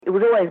It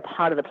was always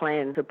part of the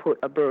plan to put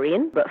a brewery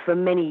in, but for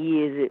many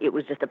years it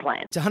was just a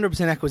plan. It's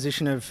 100%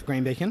 acquisition of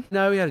Green Beacon.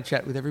 No, we had a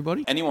chat with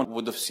everybody. Anyone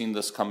would have seen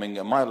this coming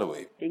a mile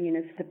away.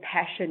 It's the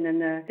passion and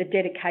the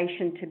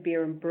dedication to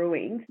beer and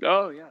brewing.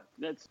 Oh, yeah.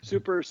 That's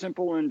super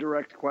simple and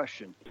direct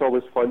question. It's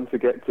always fun to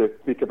get to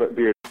speak about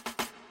beer.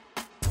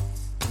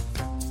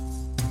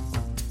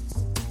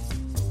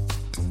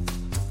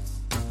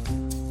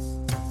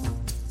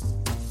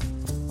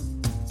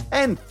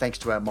 And thanks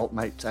to our malt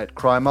mates at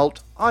Cryer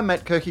Malt, I'm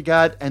Matt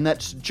Kierkegaard, and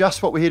that's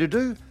just what we're here to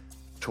do,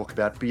 talk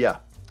about beer.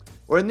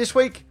 We're in this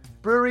week,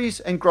 breweries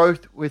and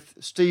growth with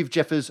Steve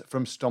Jeffers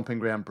from Stomping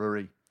Ground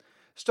Brewery.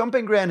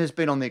 Stomping Ground has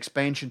been on the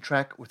expansion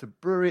track with a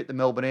brewery at the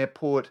Melbourne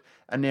Airport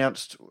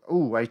announced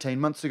 18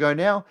 months ago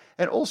now,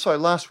 and also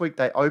last week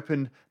they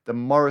opened the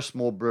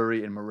Morrismore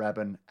Brewery in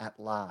Moorabbin at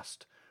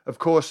last. Of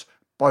course,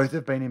 both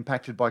have been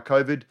impacted by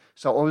COVID,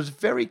 so I was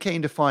very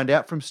keen to find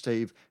out from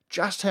Steve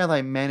just how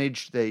they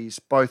managed these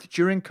both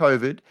during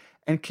COVID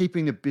and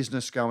keeping the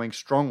business going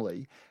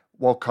strongly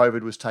while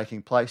COVID was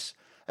taking place,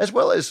 as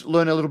well as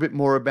learn a little bit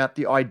more about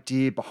the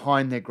idea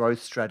behind their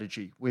growth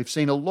strategy. We've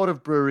seen a lot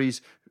of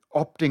breweries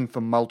opting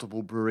for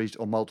multiple breweries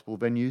or multiple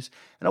venues,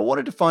 and I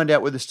wanted to find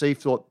out whether Steve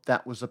thought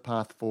that was the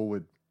path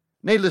forward.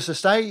 Needless to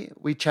say,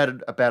 we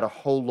chatted about a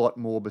whole lot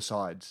more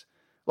besides.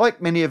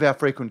 Like many of our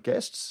frequent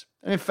guests,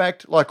 and in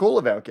fact, like all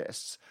of our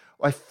guests,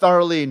 I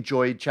thoroughly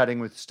enjoyed chatting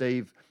with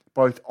Steve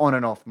both on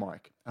and off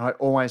mic, and I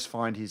always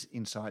find his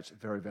insights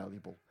very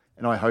valuable,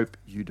 and I hope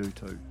you do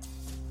too.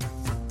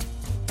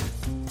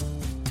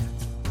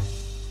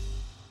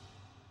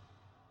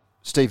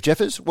 Steve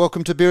Jeffers,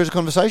 welcome to Beer as a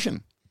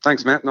Conversation.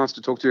 Thanks, Matt. Nice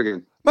to talk to you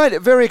again. Mate,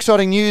 very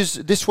exciting news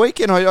this week,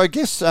 and I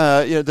guess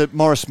that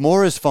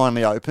Morrismore has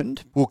finally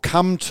opened. We'll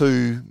come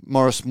to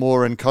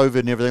Morrismore and COVID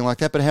and everything like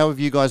that, but how have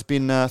you guys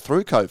been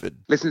through COVID?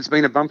 Listen, it's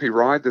been a bumpy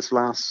ride.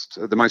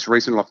 The most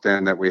recent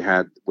lockdown that we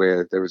had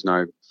where there was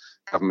no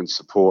government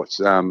support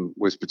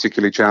was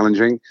particularly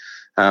challenging.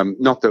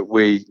 Not that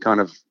we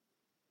are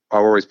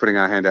always putting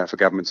our hand out for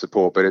government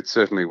support, but it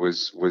certainly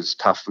was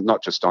tough,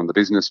 not just on the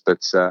business,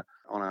 but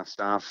on our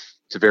staff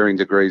to varying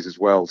degrees as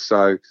well.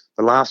 So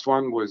the last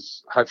one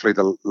was hopefully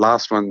the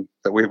last one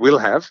that we will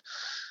have,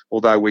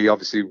 although we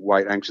obviously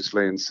wait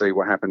anxiously and see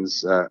what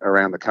happens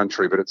around the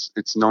country. But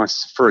it's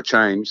nice for a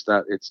change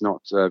that it's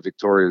not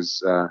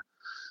Victoria's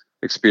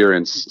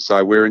experience.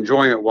 So we're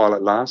enjoying it while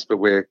it lasts, but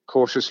we're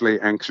cautiously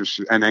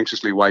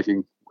anxiously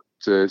waiting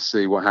to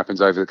see what happens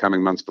over the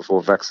coming months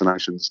before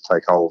vaccinations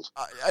take hold.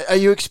 Are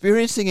you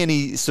experiencing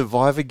any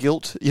survivor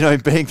guilt?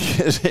 Being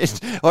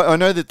I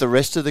know that the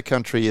rest of the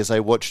country, as they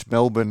watched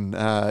Melbourne,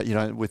 and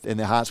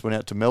their hearts went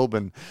out to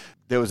Melbourne,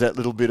 there was that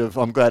little bit of,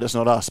 I'm glad it's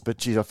not us, but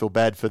geez, I feel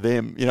bad for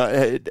them.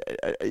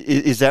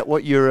 Is that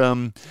what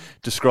you're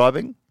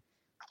describing?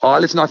 Oh,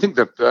 listen, I think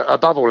that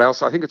above all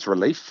else, I think it's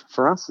relief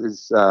for us.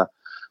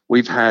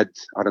 We've had,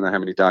 I don't know how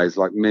many days,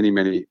 like many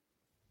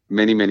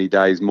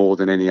days more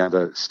than any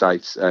other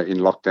state in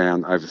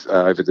lockdown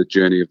over the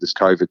journey of this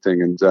COVID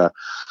thing. And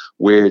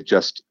we're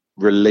just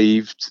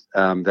relieved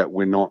that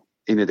we're not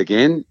in it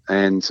again.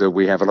 And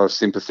we have a lot of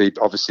sympathy,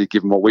 obviously,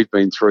 given what we've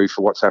been through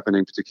for what's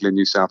happening, particularly in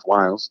New South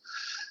Wales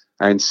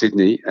and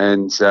Sydney.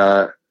 And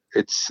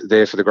it's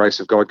there for the grace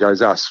of God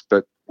goes us.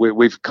 But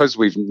because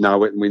we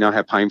know it and we know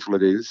how painful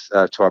it is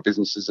to our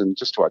businesses and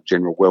just to our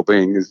general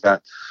well-being, is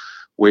that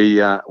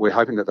we're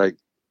hoping that they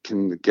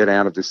can get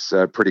out of this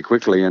pretty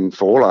quickly, and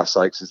for all our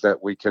sakes is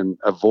that we can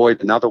avoid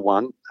another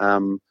one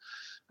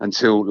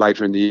until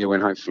later in the year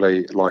when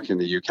hopefully, like in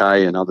the UK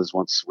and others,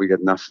 once we get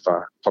enough of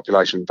our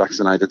population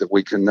vaccinated, that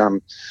we can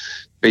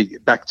be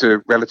back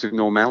to relative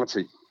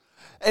normality.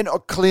 And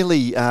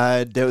clearly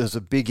there was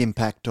a big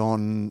impact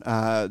on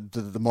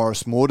the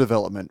Morrismore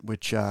development,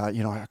 which, I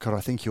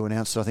think you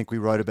announced, I think we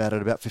wrote about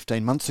it about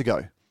 15 months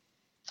ago.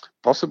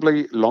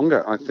 Possibly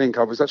longer. I think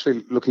I was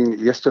actually looking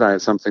yesterday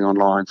at something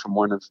online from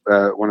one of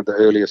the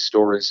earliest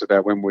stories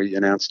about when we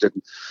announced it.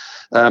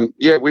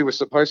 We were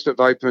supposed to have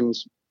opened,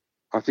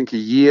 I think, a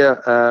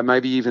year,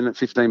 maybe even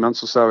 15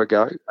 months or so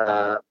ago,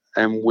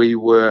 and we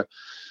were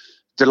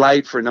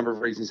delayed for a number of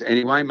reasons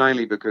anyway,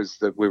 mainly because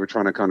we were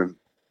trying to kind of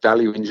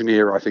value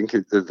engineer, I think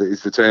is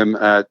the term,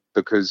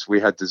 because we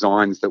had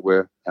designs that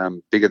were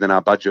bigger than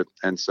our budget.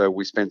 And so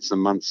we spent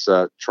some months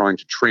trying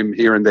to trim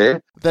here and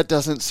there. That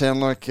doesn't sound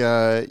like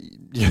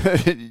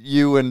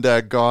you and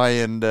Guy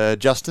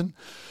and Justin.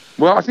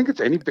 Well, I think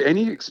it's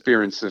any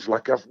experience of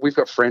we've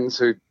got friends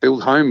who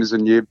build homes,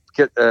 and you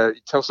get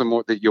tell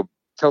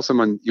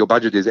someone your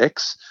budget is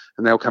X,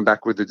 and they'll come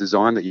back with a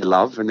design that you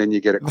love, and then you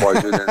get it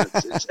quoted, and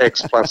it's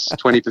X plus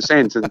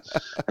 20%,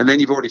 and then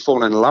you've already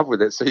fallen in love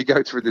with it. So you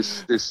go through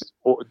this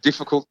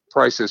difficult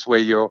process where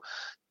you're,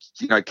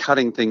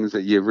 cutting things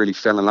that you really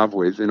fell in love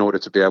with in order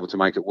to be able to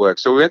make it work.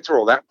 So we went through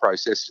all that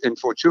process, and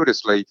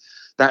fortuitously,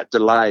 that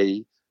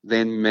delay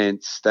then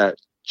meant that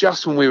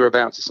just when we were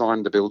about to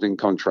sign the building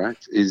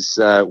contract is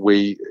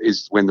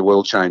when the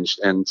world changed,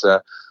 and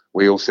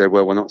we all said,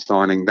 well, we're not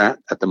signing that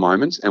at the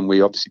moment, and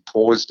we obviously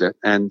paused it.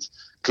 And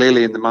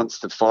clearly in the months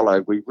that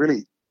followed, we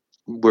really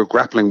were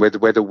grappling with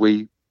whether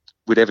we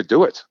would ever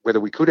do it, whether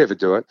we could ever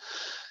do it.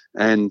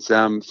 And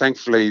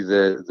thankfully,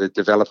 the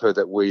developer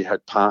that we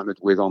had partnered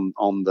with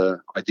on the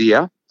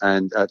idea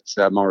and at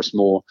Morris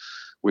Moore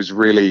was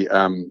really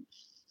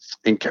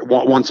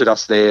wanted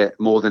us there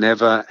more than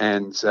ever,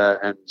 and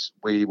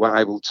we were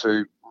able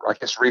to, I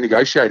guess,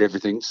 renegotiate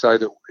everything so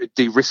that it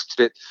de-risked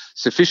it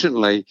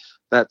sufficiently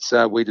that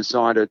we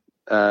decided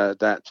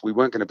that we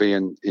weren't going to be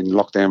in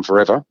lockdown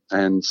forever,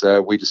 and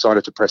we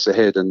decided to press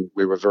ahead, and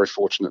we were very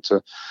fortunate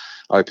to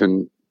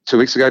open 2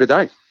 weeks ago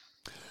today.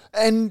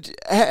 And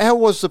how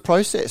was the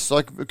process?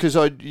 Like, because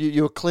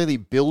you were clearly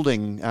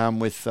building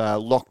with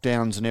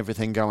lockdowns and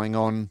everything going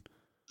on.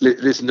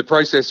 Listen, the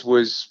process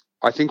was,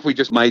 I think we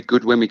just made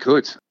good when we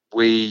could.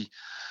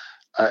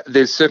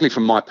 There's certainly,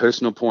 from my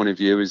personal point of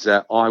view, is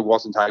that I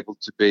wasn't able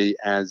to be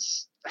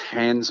as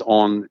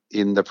hands-on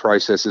in the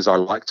process as I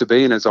like to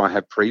be and as I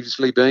have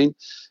previously been.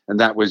 And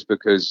that was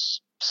because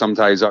some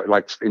days,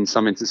 like in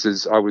some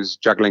instances, I was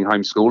juggling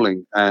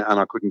homeschooling and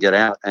I couldn't get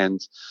out,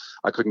 and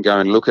I couldn't go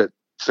and look at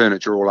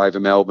furniture all over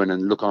Melbourne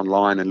and look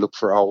online and look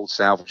for old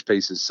salvage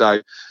pieces.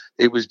 So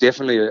it was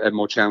definitely a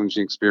more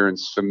challenging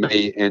experience for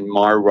me in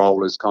my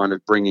role as kind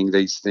of bringing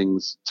these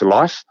things to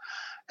life.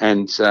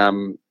 And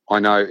I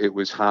know it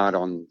was hard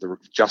on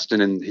Justin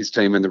and his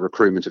team and the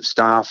recruitment of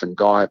staff, and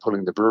Guy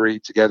pulling the brewery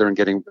together and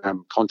getting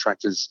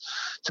contractors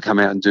to come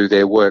out and do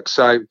their work.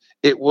 So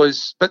it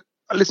was, but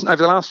listen,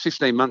 over the last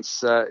 15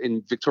 months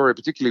in Victoria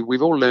particularly,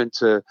 we've all learned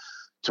to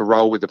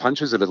roll with the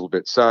punches a little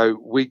bit. So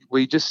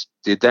we just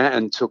did that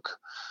and took,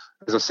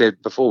 as I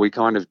said before, we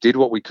kind of did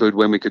what we could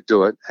when we could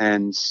do it.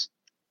 And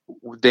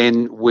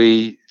then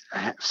we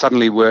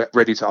suddenly were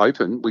ready to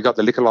open. We got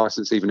the liquor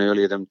license even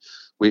earlier than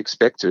we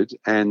expected,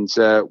 and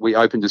we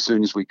opened as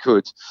soon as we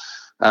could.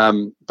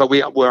 But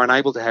we were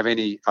unable to have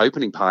any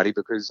opening party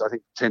because I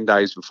think 10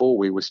 days before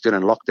we were still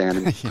in lockdown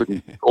and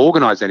couldn't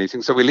organise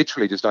anything. So we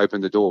literally just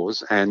opened the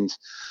doors, and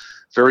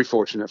very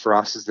fortunate for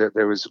us is that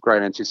there was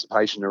great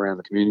anticipation around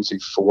the community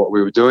for what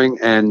we were doing,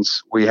 and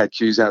we had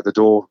queues out the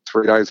door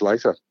 3 days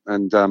later,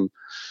 and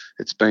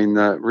it's been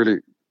really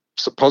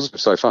positive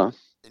so far.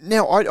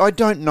 Now, I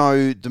don't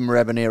know the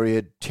Moorabbin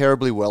area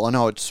terribly well. I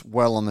know it's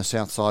well on the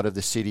south side of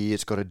the city.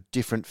 It's got a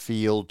different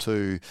feel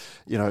to,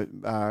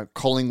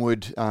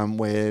 Collingwood,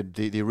 where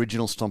the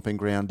original stomping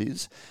ground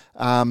is.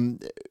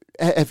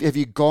 Have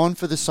you gone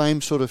for the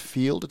same sort of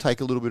feel to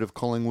take a little bit of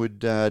Collingwood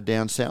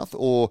down south,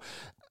 or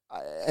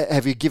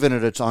have you given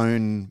it its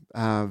own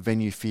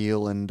venue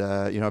feel and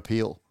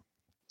appeal?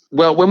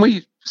 Well, when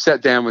we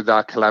sat down with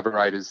our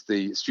collaborators,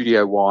 the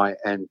Studio Y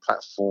and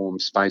Platform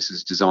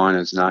Spaces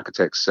designers and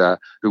architects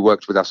who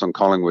worked with us on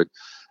Collingwood,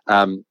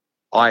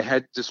 I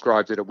had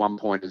described it at one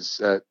point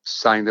as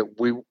saying that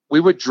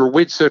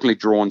we'd certainly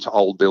drawn to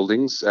old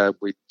buildings.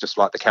 We just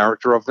liked the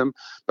character of them,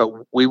 but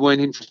we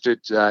weren't interested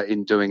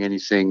in doing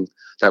anything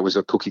that was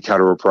a cookie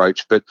cutter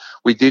approach. But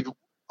we did.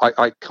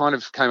 I kind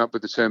of came up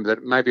with the term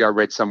that maybe I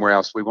read somewhere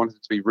else. We wanted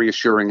it to be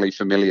reassuringly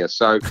familiar.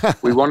 So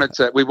we wanted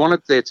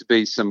there to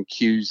be some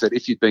cues that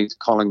if you'd been to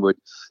Collingwood,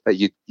 that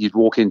you'd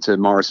walk into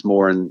Morris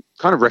Moore and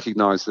kind of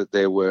recognise that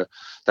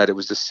it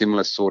was a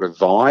similar sort of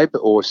vibe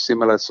or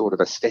similar sort of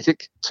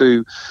aesthetic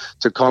to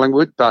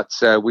Collingwood. But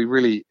we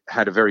really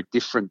had a very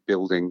different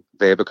building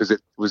there because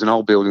it was an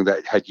old building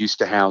that had used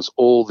to house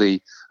all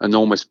the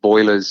enormous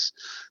boilers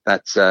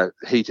that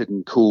heated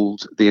and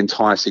cooled the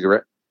entire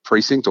cigarette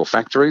precinct or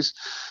factories.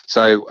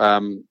 So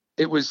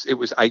it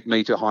was 8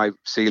 metre high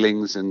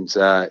ceilings, and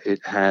it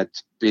had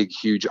big,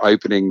 huge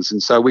openings.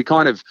 And so we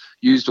kind of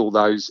used all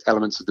those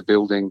elements of the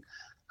building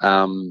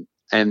and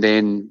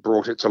then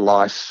brought it to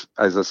life,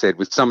 as I said,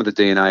 with some of the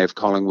DNA of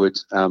Collingwood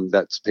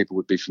that people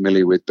would be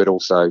familiar with, but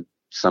also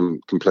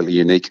some completely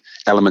unique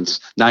elements,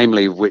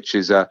 namely of which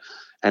is an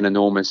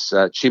enormous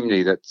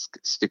chimney that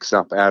sticks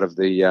up out of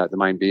the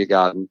main beer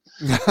garden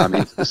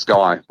into the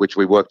sky, which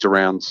we worked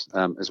around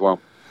as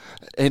well.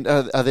 And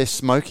are there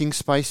smoking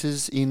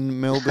spaces in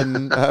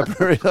Melbourne?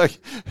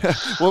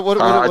 What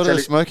are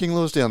the smoking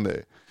laws down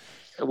there?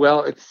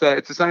 Well, it's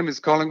the same as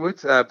Collingwood,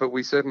 but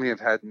we certainly have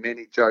had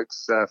many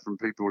jokes from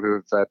people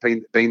who have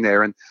been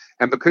there. And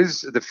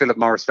because the Philip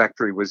Morris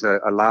factory was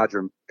a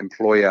larger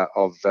employer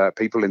of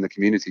people in the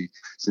community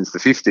since the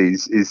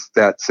 50s, is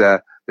that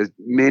there's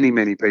many,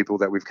 many people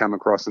that we've come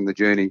across in the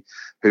journey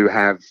who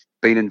have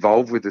been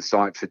involved with the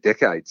site for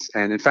decades.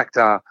 And in fact,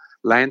 our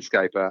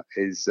landscaper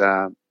is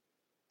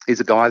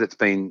a guy that's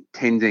been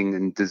tending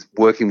and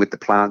working with the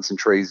plants and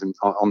trees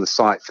on the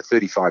site for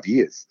 35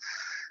 years.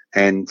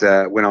 And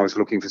when I was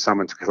looking for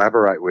someone to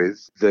collaborate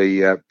with,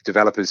 the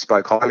developers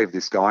spoke highly of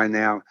this guy. And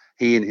now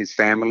he and his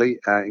family,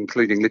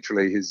 including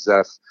literally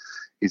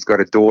he's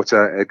got a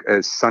daughter,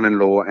 a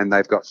son-in-law, and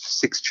they've got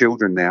 6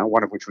 children now,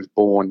 one of which was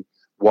born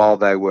while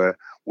they were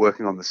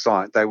working on the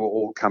site. They were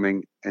all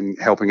coming and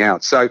helping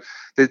out. So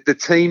the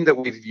team that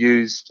we've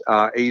used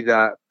are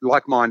either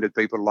like-minded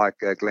people like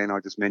Glenn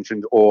I just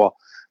mentioned, or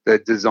the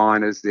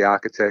designers, the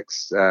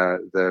architects,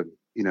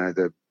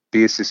 the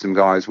beer system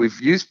guys. We've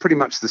used pretty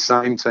much the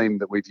same team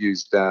that we've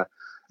used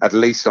at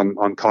least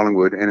on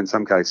Collingwood, and in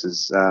some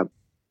cases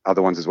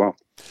other ones as well.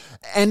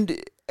 And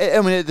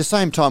I mean, at the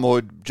same time,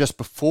 or just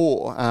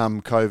before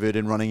COVID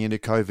and running into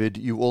COVID,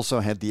 you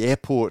also had the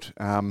airport,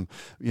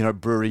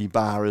 brewery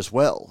bar as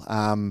well,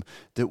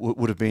 that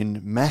would have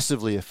been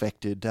massively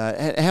affected.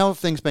 How have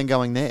things been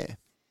going there?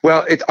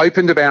 Well, it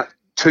opened about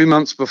 2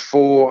 months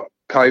before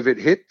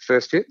COVID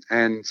first hit,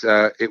 and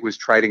it was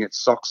trading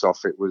its socks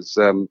off. It was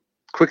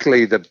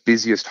quickly the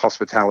busiest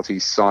hospitality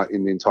site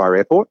in the entire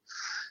airport,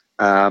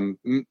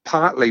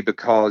 partly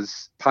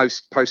because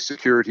post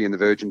security in the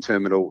Virgin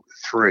Terminal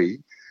 3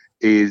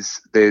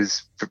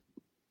 there's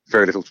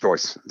very little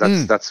choice.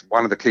 That's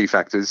one of the key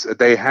factors.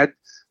 There had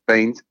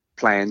been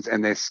plans,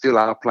 and there still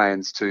are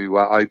plans to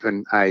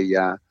open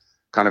a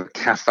kind of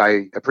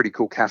cafe, a pretty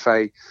cool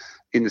cafe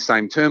in the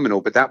same terminal,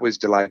 but that was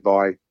delayed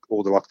by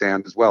all the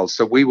lockdown as well.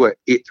 So we were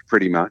it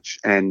pretty much.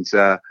 And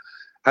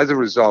as a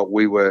result,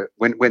 we were,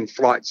 when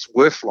flights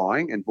were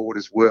flying and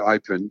borders were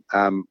open,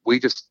 we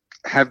just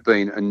have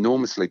been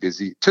enormously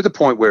busy, to the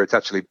point where it's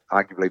actually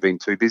arguably been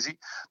too busy,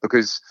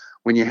 because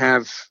when you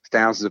have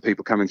thousands of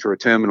people coming through a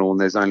terminal and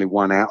there's only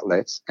one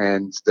outlet,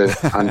 and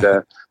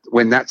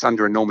when that's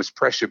under enormous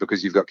pressure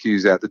because you've got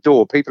queues out the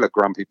door, people are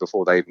grumpy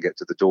before they even get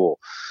to the door.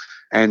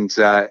 And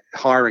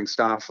hiring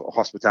staff, or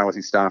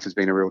hospitality staff, has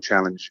been a real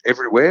challenge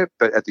everywhere.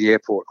 But at the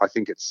airport, I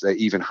think it's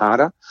even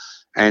harder.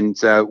 And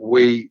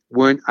we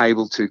weren't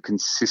able to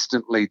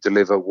consistently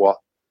deliver what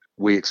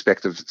we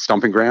expect of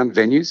stomping ground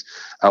venues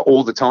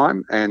all the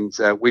time. And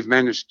we've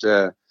managed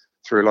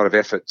through a lot of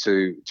effort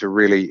to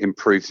really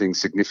improve things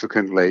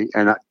significantly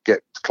and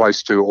get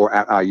close to or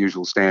at our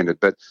usual standard.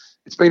 But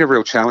it's been a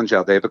real challenge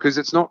out there, because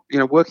it's not,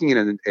 working in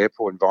an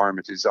airport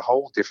environment is a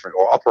whole different,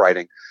 or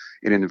operating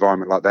in an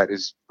environment like that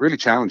is really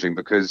challenging,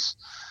 because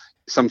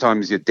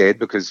sometimes you're dead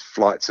because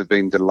flights have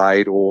been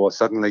delayed, or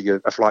suddenly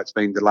a flight's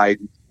been delayed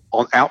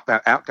on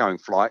outgoing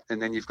flight,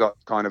 and then you've got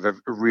kind of a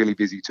really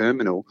busy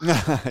terminal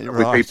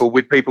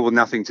with people with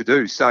nothing to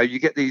do. So you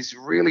get these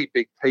really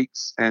big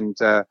peaks and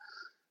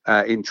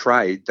in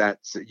trade that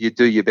you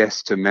do your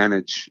best to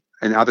manage,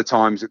 and other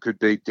times it could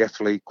be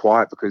definitely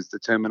quiet because the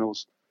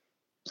terminals,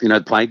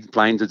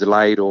 planes are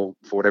delayed or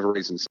for whatever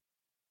reasons.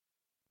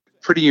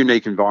 Pretty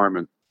unique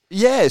environment.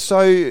 Yeah, so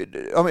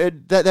I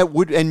mean, that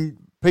would, and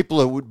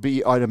people would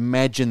be, I'd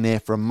imagine, there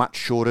for a much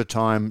shorter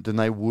time than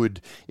they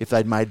would if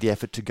they'd made the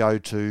effort to go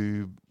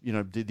to,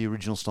 the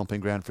original stomping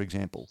ground, for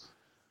example.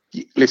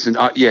 Listen,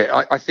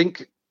 I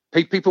think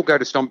people go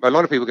to a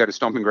lot of people go to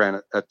stomping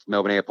ground at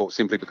Melbourne Airport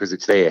simply because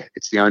it's there.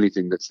 It's the only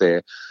thing that's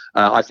there.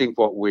 I think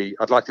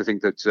I'd like to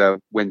think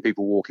that when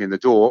people walk in the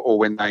door, or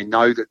when they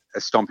know that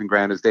a stomping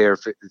ground is there,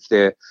 if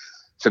they're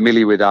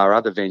familiar with our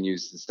other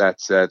venues, is that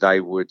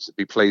they would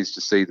be pleased to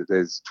see that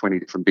there's 20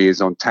 different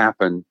beers on tap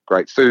and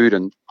great food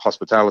and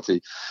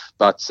hospitality.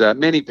 But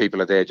many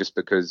people are there just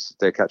because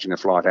they're catching a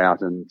flight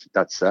out, and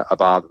that's a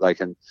bar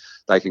that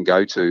they can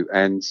go to.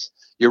 And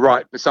you're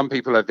right, but some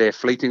people are there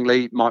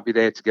fleetingly, might be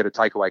there to get a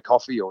takeaway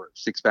coffee or a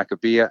six-pack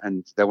of beer,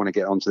 and they want to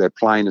get onto their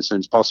plane as soon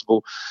as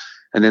possible.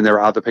 And then there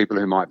are other people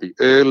who might be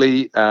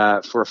early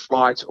for a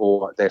flight,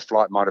 or their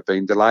flight might have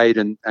been delayed.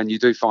 And you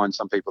do find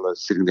some people are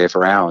sitting there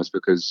for hours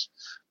because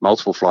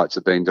multiple flights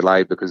have been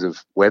delayed because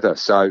of weather.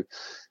 So,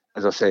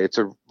 as I say, it's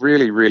a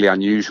really, really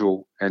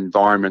unusual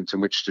environment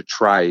in which to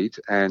trade.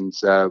 And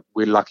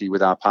we're lucky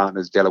with our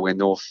partners, Delaware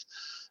North,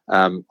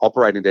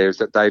 operating there, is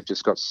that they've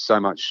just got so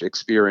much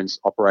experience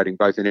operating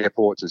both in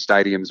airports and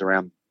stadiums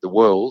around the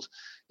world,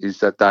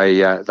 is that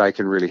they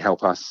can really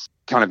help us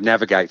kind of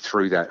navigate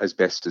through that as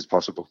best as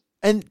possible.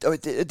 And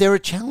there are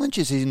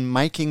challenges in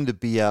making the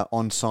beer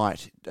on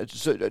site.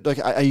 So,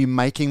 are you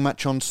making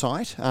much on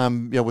site?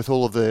 With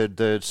all of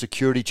the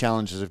security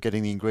challenges of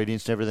getting the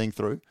ingredients and everything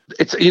through.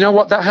 It's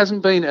that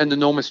hasn't been an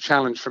enormous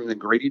challenge from the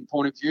ingredient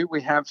point of view.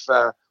 We have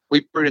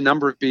we brewed a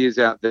number of beers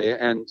out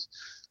there, and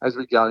as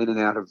we go in and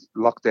out of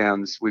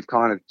lockdowns, we've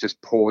kind of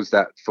just paused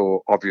that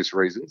for obvious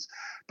reasons.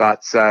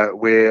 But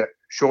we're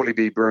shortly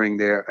be brewing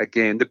there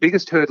again. The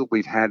biggest hurdle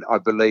we've had, I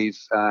believe,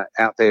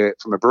 out there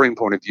from a brewing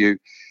point of view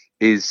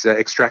is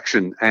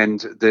extraction,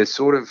 and the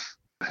sort of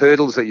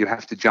hurdles that you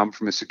have to jump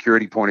from a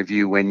security point of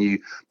view when you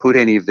put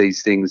any of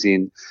these things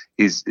in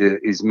is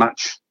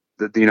much,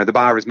 the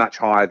bar is much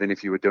higher than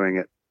if you were doing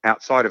it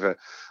outside of a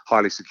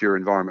highly secure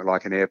environment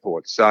like an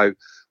airport. So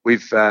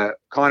we've kind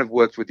of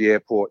worked with the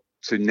airport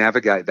to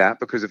navigate that,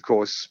 because of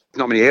course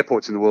not many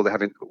airports in the world that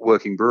have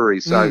working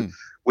breweries. So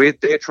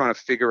they're trying to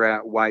figure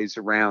out ways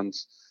around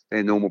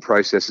their normal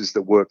processes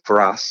that work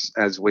for us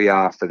as we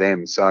are for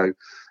them. So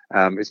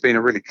it's been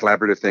a really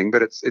collaborative thing,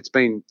 but it's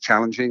been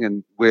challenging,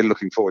 and we're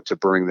looking forward to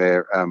brewing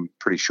there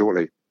pretty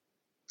shortly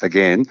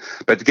again.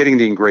 But getting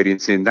the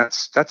ingredients in,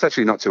 that's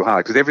actually not too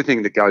hard, because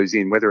everything that goes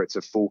in, whether it's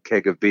a full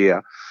keg of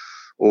beer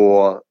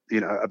or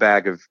a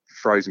bag of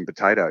frozen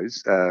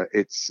potatoes,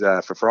 it's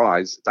for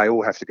fries, they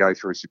all have to go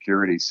through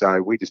security.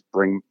 So we just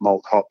bring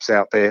malt hops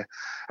out there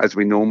as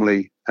we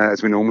normally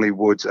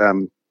would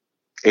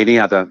any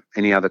other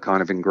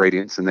kind of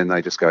ingredients, and then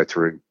they just go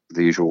through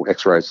the usual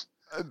X-rays.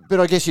 But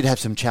I guess you'd have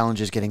some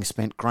challenges getting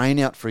spent grain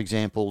out, for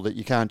example, that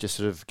you can't just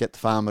sort of get the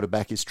farmer to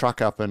back his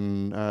truck up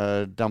and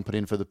dump it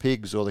in for the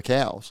pigs or the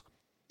cows.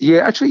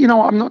 Yeah, actually,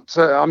 I'm not.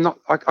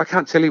 I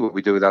can't tell you what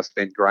we do with our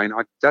spent grain.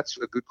 That's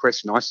a good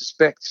question. I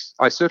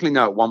certainly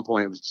know at one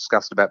point it was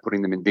discussed about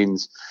putting them in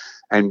bins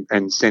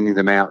and sending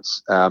them out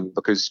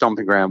because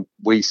Stomping Ground,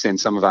 we send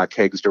some of our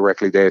kegs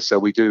directly there. So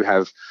we do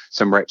have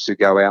some reps who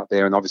go out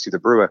there, and obviously the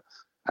brewer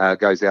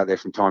goes out there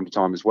from time to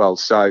time as well.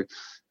 So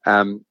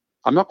I'm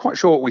not quite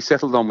sure what we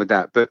settled on with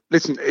that. But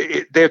listen,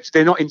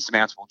 they're not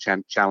insurmountable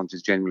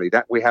challenges generally.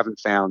 That we haven't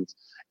found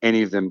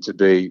any of them to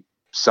be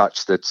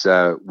such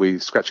that we're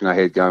scratching our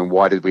head going,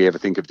 why did we ever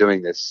think of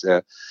doing this?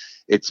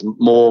 It's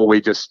more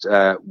we just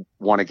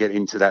want to get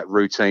into that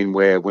routine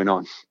where we're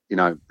not,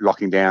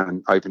 locking down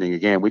and opening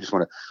again. We just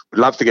we'd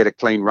love to get a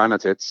clean run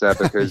at it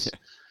because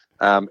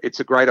it's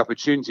a great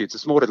opportunity. It's a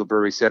small little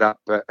brewery setup.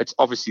 It's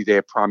obviously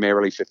there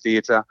primarily for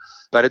theatre,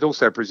 but it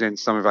also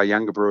presents some of our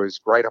younger brewers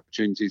great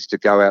opportunities to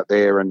go out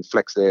there and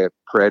flex their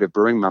creative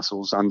brewing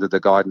muscles under the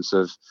guidance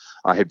of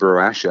our head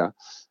brewer, Asher.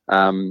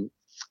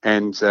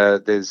 There's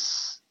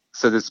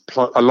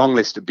a long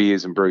list of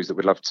beers and brews that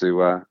we'd love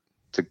to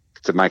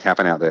make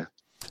happen out there.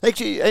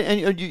 Actually,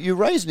 and you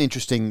raised an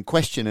interesting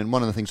question, and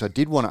one of the things I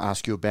did want to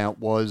ask you about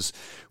was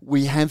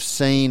we have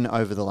seen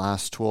over the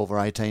last 12 or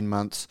 18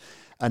 months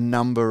a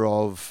number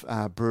of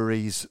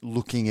breweries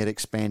looking at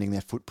expanding their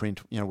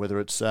footprint,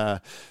 whether it's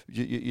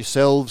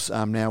yourselves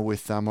now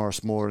with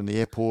Morris Moore in the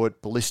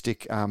airport,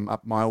 Ballistic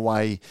up my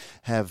way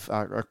have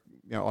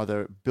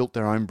either built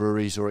their own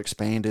breweries or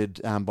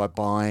expanded by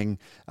buying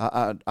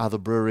other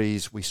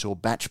breweries. We saw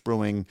Batch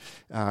Brewing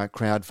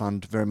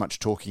crowdfund very much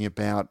talking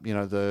about,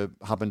 the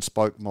hub and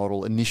spoke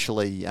model,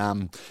 initially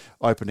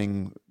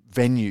opening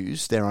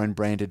venues, their own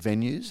branded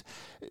venues.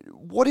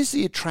 What is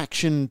the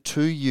attraction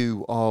to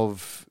you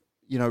of,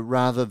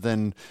 rather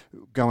than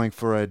going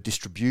for a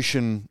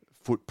distribution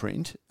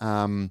footprint,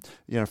 from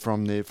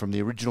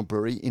the original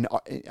brewery in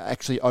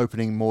actually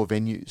opening more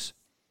venues?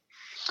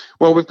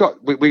 Well,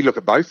 we look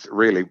at both,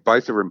 really.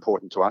 Both are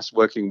important to us.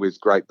 Working with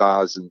great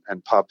bars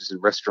and pubs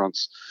and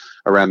restaurants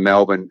around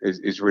Melbourne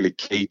is really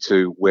key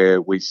to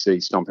where we see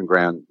Stomping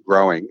Ground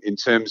growing. In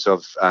terms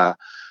of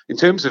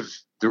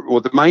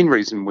the main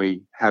reason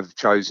we have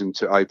chosen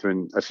to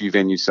open a few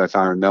venues so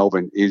far in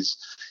Melbourne is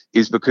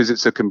because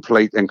it's a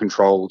complete and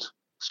controlled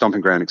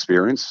Stomping Ground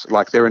experience.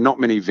 Like, there are not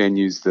many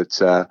venues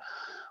that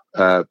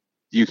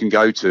you can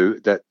go to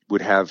that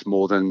would have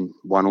more than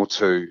one or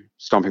two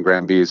Stomping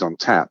Ground beers on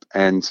tap.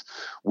 And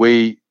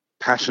we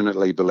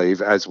passionately believe,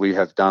 as we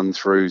have done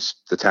through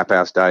the Tap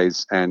House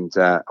days and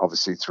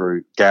obviously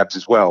through Gabs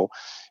as well,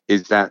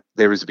 is that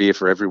there is a beer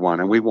for everyone.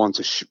 And we want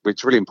to,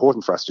 it's really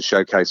important for us to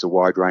showcase a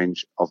wide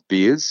range of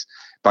beers,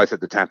 both at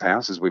the Tap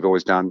House, as we've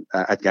always done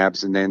at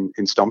Gabs, and then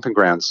in Stomping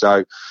Ground.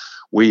 So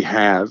we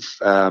have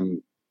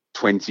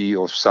 20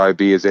 or so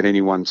beers at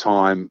any one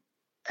time,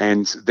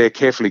 and they're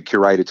carefully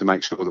curated to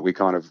make sure that we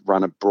kind of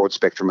run a broad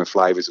spectrum of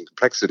flavours and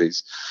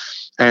complexities.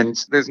 And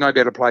there's no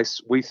better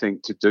place, we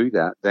think, to do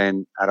that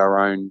than at our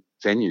own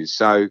venues.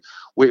 So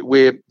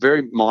we're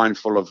very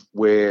mindful of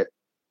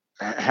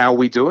how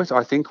we do it.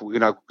 I think,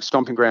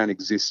 Stomping Ground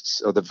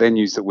exists, or the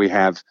venues that we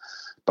have,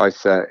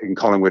 both in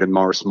Collingwood and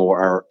Morris Moore,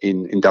 are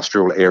in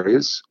industrial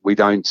areas. We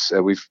don't.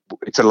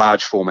 It's a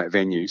large format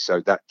venue,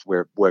 so that's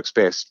where it works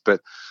best. But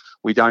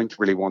we don't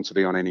really want to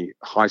be on any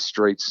high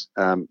streets.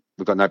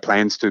 We've got no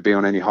plans to be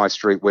on any high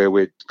street where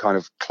we're kind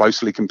of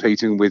closely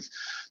competing with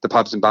the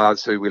pubs and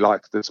bars who we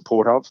like the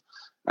support of.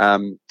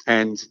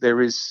 And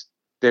there is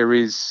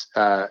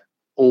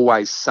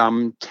always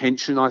some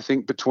tension, I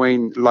think,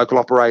 between local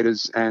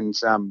operators and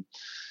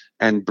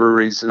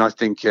breweries, and I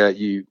think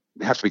you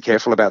have to be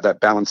careful about that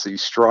balance that you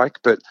strike.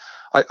 But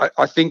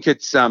I think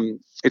it's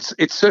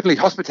certainly,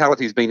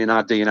 hospitality has been in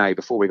our DNA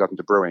before we got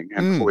into brewing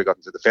and before we got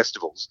into the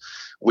festivals.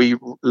 We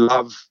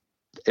love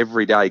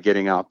every day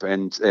getting up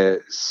and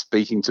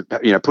speaking to,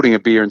 putting a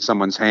beer in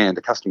someone's hand,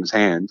 a customer's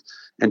hand,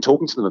 and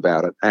talking to them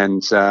about it.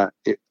 And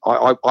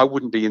I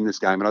wouldn't be in this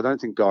game, and I don't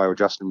think Guy or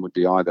Justin would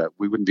be either.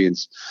 We wouldn't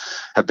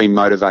have been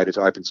motivated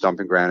to open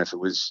Stomping Ground if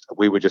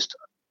we were just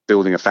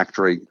building a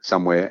factory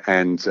somewhere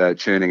and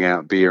churning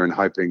out beer and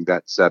hoping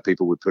that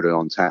people would put it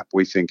on tap.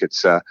 We think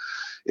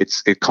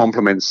it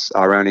complements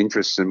our own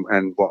interests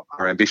and what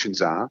our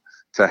ambitions are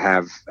to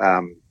have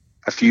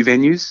a few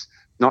venues,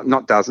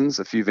 not dozens,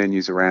 a few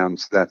venues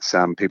around that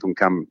people can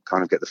come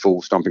kind of get the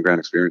full Stomping Ground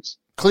experience.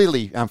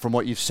 Clearly, from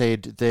what you've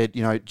said, that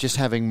just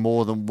having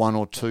more than one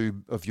or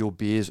two of your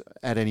beers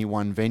at any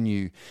one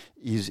venue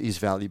is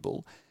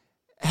valuable.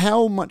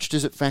 How much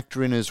does it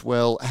factor in as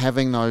well,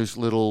 having those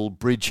little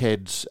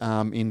bridgeheads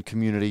in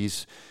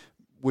communities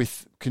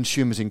with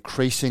consumers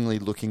increasingly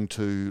looking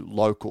to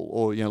local,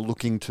 or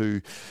looking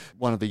to,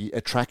 one of the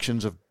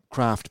attractions of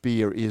craft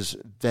beer is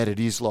that it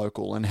is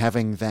local, and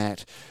having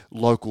that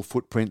local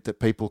footprint that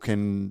people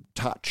can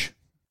touch?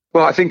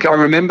 Well, I think I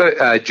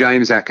remember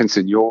James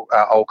Atkinson, your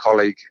old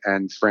colleague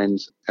and friend,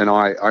 and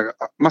I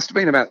must have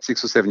been about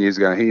 6 or 7 years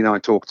ago. He and I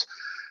talked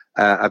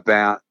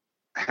about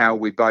how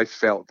we both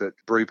felt that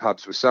brew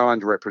pubs were so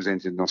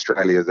underrepresented in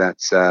Australia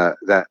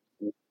that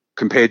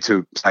compared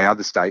to,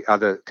 say,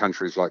 other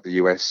countries like the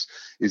US,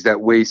 is that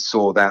we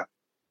saw that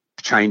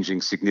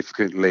changing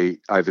significantly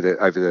over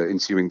the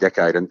ensuing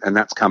decade, and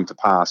that's come to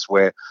pass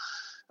where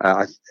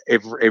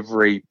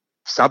every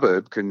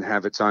suburb can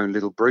have its own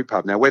little brew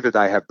pub. Now, whether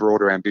they have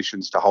broader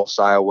ambitions to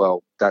wholesale,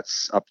 well,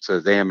 that's up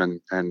to them,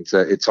 and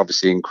it's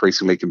obviously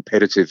increasingly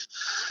competitive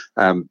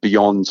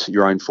beyond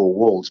your own four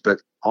walls. But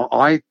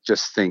I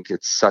just think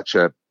it's such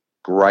a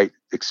great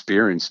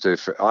experience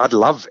I'd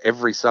love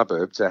every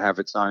suburb to have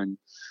its own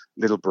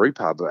little brew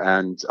pub,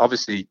 and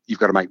obviously you've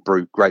got to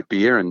brew great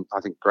beer, and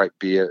I think great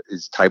beer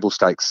is table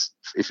stakes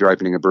if you're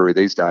opening a brewery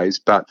these days.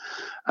 But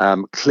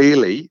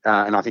clearly,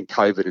 and I think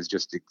COVID has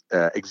just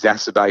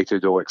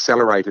exacerbated or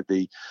accelerated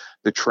the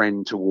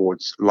trend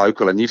towards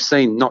local, and you've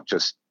seen not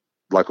just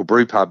local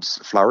brew pubs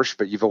flourish,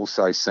 but you've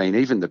also seen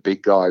even the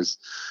big guys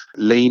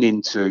lean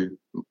into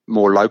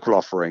more local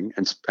offering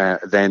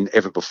than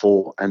ever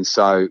before. And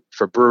so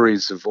for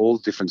breweries of all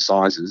different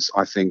sizes,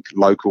 I think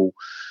local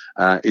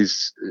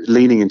is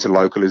leaning into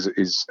local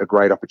is a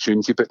great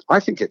opportunity. But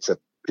I think it's a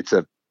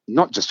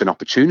not just an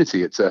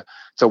opportunity, it's a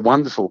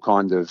wonderful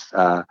kind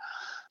of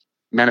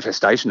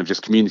manifestation of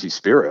just community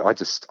spirit. I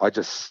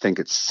just think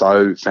it's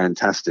so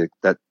fantastic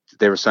that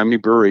there are so many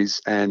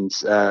breweries, and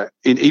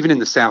even in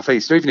the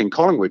southeast, or even in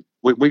Collingwood,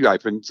 we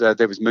opened.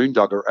 There was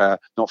Moondog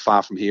not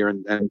far from here,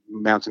 and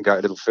Mountain Goat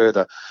a little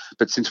further.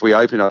 But since we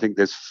opened, I think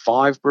there's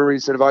 5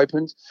 breweries that have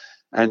opened.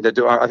 And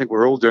I think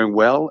we're all doing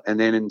well. And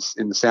then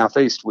in the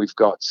southeast, we've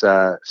got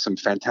some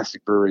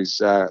fantastic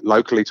breweries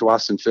locally to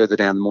us and further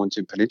down the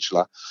Mornington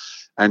Peninsula.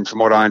 And from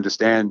what I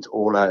understand,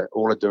 all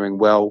are doing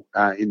well,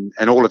 and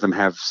all of them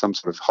have some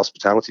sort of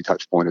hospitality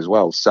touch point as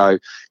well. So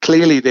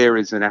clearly there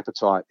is an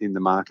appetite in the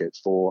market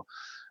for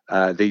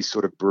these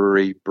sort of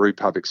brew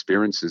pub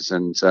experiences,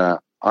 and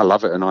I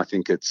love it. And I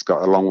think it's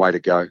got a long way to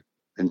go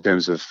in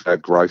terms of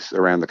growth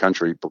around the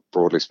country,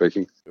 broadly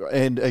speaking.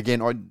 And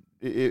again,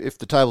 if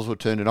the tables were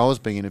turned and I was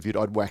being interviewed,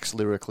 I'd wax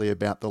lyrically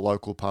about the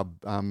local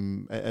pub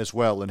as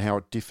well, and how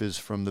it differs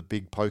from the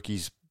big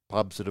pokies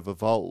pubs that have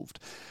evolved.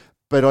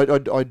 But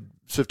I'd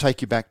sort of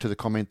take you back to the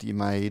comment that you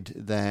made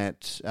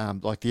that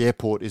like the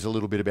airport is a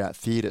little bit about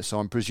theatre. So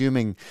I'm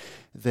presuming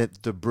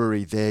that the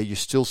brewery there, you're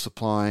still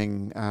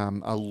supplying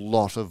a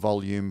lot of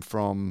volume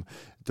from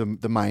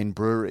the main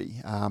brewery.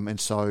 And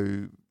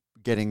so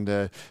getting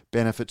the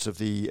benefits of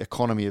the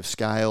economy of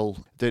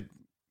scale that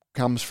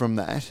comes from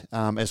that,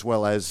 as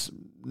well as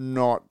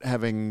not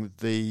having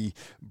the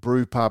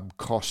brew pub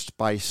cost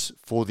base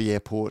for the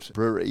airport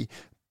brewery,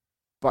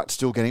 but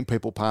still getting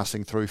people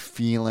passing through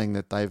feeling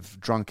that they've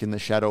drunk in the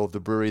shadow of the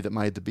brewery that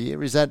made the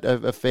beer. Is that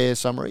a fair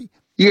summary?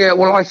 Yeah,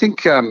 well, I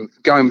think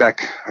going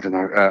back, I don't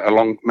know,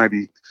 along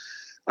maybe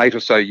 8 or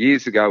so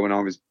years ago when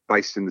I was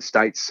based in the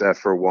States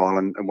for a while,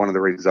 and one of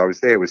the reasons I was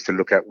there was to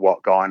look at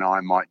what Guy and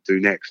I might do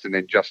next. And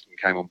then Justin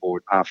came on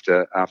board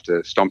after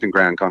Stomping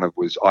Ground kind of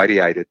was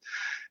ideated.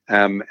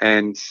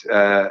 And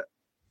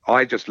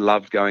I just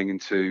loved going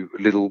into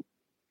little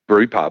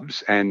brew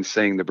pubs and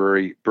seeing the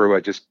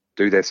brewer just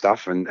do their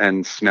stuff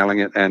and smelling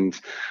it. And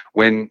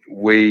when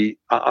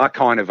our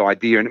kind of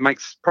idea, and it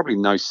makes probably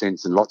no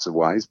sense in lots of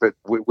ways, but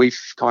we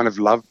kind of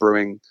love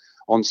brewing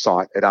on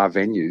site at our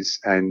venues.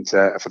 And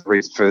for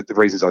the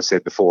reasons I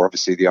said before,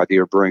 obviously the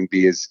idea of brewing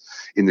beers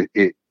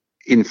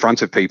in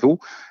front of people,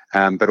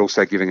 but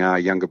also giving our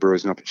younger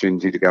brewers an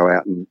opportunity to go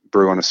out and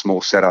brew on a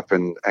small setup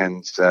and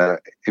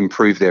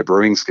improve their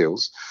brewing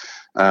skills.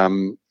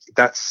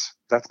 That's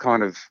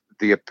kind of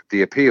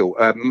the appeal.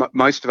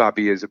 Most of our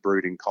beers are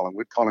brewed in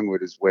Collingwood.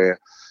 Collingwood is where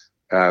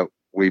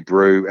we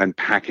brew and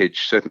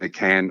package, certainly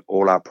can,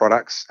 all our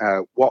products.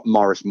 What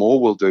Morris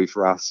Moore will do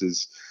for us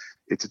is,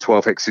 it's a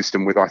 12-hex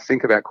system with, I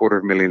think, about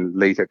 250,000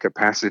 litre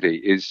capacity,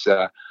 is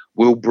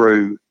we'll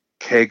brew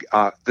keg,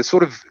 the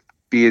sort of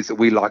beers that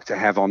we like to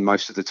have on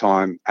most of the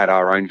time at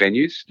our own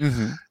venues,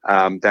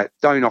 that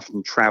don't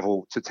often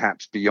travel to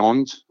taps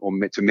beyond, or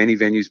to many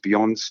venues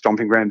beyond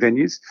Stomping Ground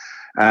venues,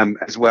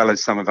 as well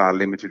as some of our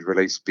limited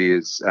release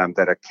beers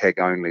that are keg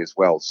only as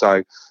well.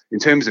 So in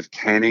terms of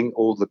canning,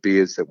 all the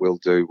beers that we'll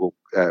do,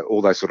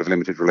 all those sort of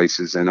limited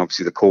releases, and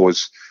obviously the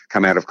cores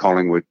come out of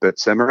Collingwood. But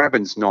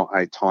Moorabbin's not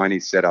a tiny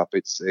setup.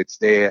 It's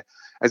there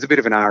as a bit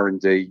of an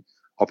R&D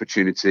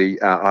opportunity.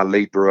 Our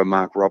lead brewer,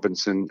 Mark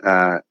Robinson,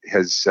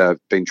 has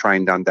been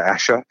trained under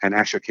Asher, and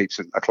Asher keeps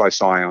a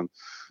close eye on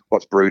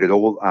what's brewed at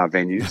all our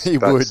venues.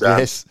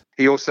 Yes.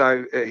 He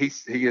also,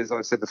 he, as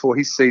I said before,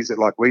 he sees it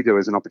like we do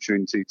as an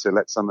opportunity to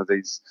let some of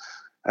these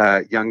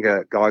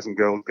younger guys and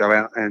girls go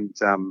out and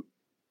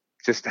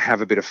just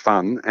have a bit of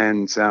fun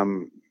and,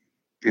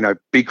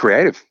 be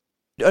creative.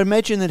 I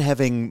imagine that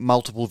having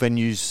multiple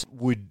venues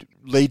would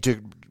lead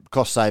to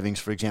cost savings,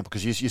 for example,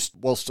 because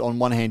whilst on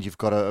one hand you've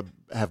got to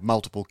have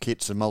multiple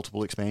kits and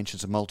multiple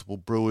expansions and multiple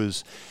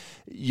brewers,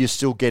 you're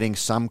still getting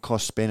some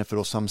cost benefit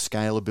or some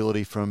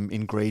scalability from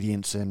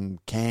ingredients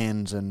and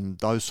cans and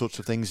those sorts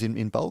of things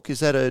in bulk. Is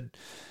that a...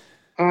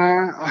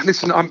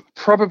 Listen, I'm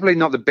probably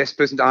not the best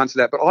person to answer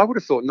that, but I would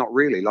have thought not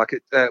really. Like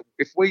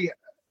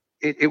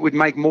it would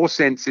make more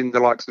sense in the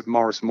likes of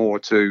Morris Moore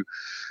to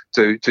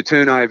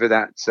turn over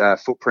that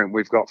footprint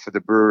we've got for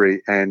the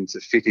brewery and to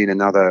fit in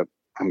another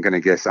I'm going to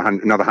guess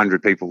another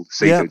 100 people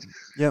seated.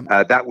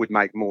 Yeah. That would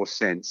make more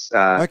sense.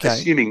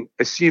 Okay.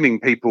 Assuming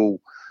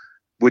people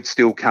would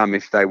still come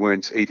if they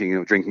weren't eating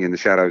or drinking in the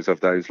shadows of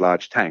those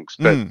large tanks.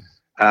 But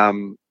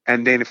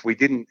and then if we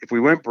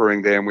weren't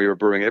brewing there and we were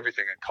brewing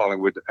everything at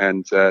Collingwood,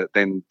 and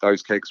then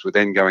those kegs were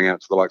then going out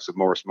to the likes of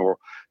Morrismore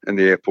and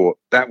the airport,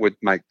 that would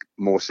make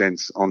more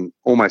sense on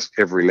almost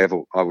every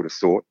level, I would have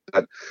thought.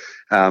 But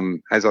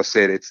as I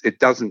said,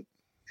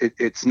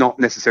 it's not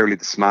necessarily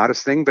the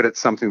smartest thing, but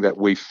it's something that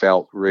we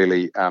felt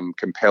really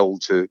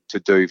compelled to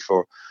do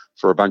for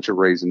a bunch of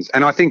reasons.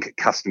 And I think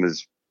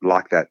customers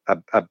like that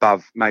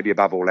above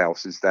all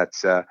else, is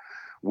that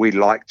we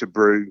like to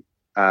brew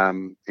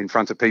in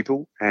front of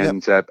people,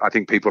 and I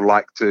think people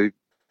like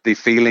the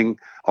feeling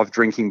of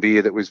drinking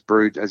beer that was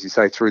brewed, as you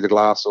say, through the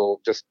glass or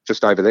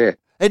just over there.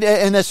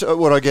 And that's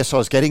what I guess I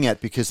was getting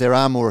at, because there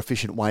are more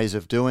efficient ways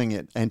of doing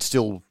it and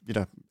still,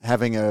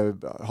 having a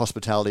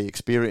hospitality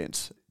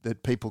experience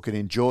that people can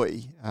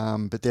enjoy.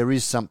 But there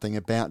is something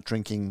about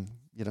drinking,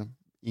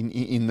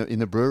 in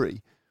the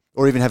brewery,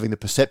 or even having the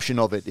perception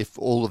of it if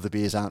all of the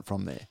beers aren't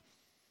from there.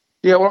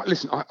 Yeah, well,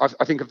 listen,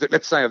 I think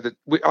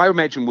I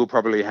imagine we'll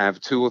probably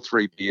have 2 or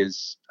 3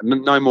 beers,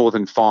 no more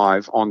than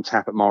 5 on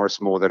tap at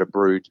Morrismore that are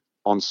brewed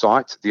on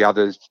site. The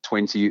other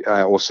 20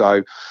 or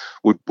so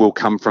will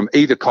come from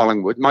either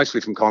Collingwood, mostly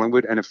from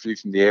Collingwood, and a few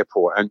from the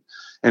airport. And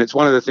it's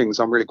one of the things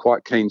I'm really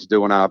quite keen to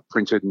do on our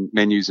printed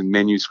menus and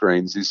menu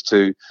screens, is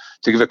to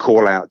give a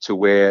call out to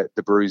where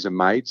the brews are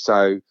made.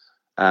 So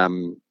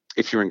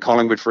if you're in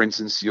Collingwood, for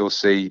instance, you'll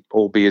see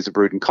all beers are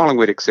brewed in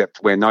Collingwood except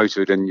where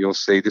noted, and you'll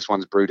see this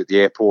one's brewed at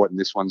the airport and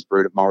this one's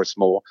brewed at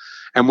Morrismore.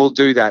 And we'll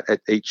do that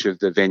at each of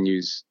the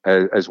venues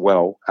as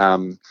well,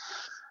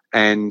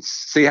 and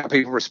see how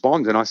people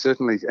respond. And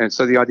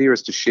so the idea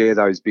is to share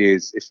those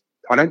beers.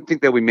 I don't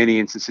think there'll be many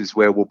instances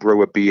where we'll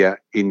brew a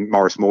beer in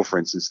Morrismore, for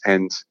instance,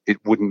 and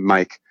it wouldn't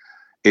make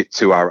it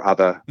to our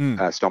other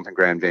stomping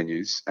ground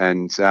venues.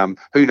 And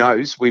who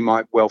knows, we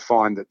might well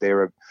find that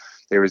there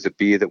is a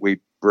beer that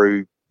we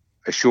brew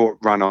a short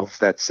run of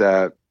that's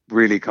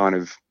really kind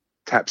of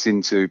taps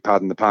into,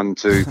 pardon the pun,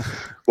 to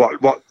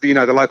what the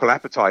local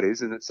appetite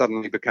is, and it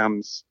suddenly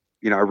becomes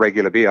a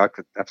regular beer. I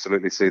could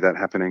absolutely see that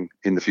happening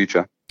in the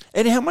future.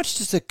 And how much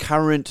does the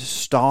current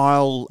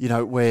style,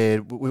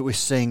 where we're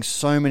seeing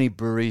so many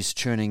breweries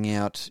churning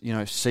out,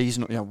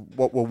 seasonal,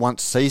 what were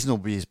once seasonal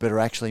beers, but are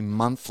actually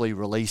monthly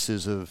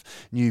releases of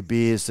new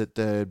beers,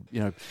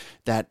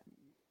 that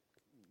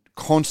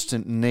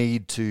constant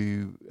need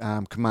to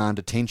command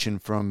attention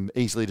from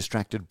easily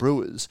distracted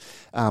brewers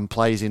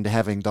plays into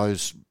having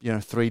those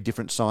 3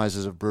 different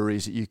sizes of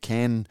breweries that you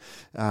can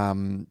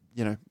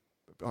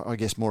I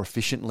guess more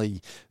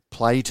efficiently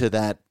play to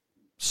that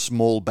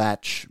small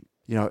batch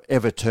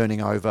ever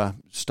turning over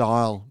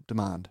style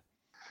demand.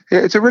 Yeah,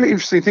 it's a really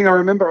interesting thing. I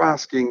remember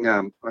asking,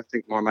 I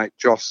think my mate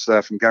Joss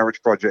from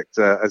Garage Project,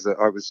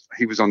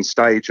 he was on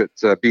stage at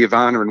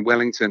Beervana in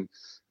Wellington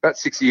about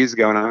 6 years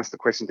ago, and I asked the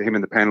question to him in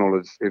the panel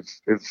of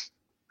if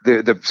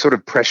the sort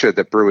of pressure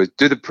that brewers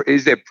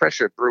is there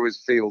pressure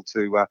brewers feel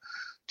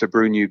to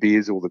brew new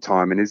beers all the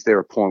time, and is there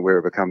a point where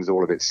it becomes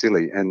all a bit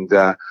silly? And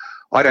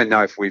I don't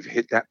know if we've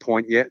hit that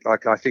point yet.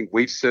 Like, I think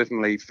we've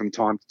certainly, from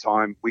time to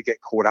time, we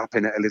get caught up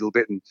in it a little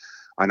bit. And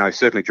I know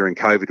certainly during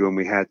COVID, when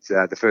we had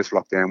the first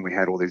lockdown, we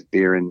had all this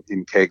beer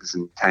in kegs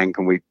and tank,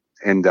 and we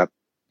end up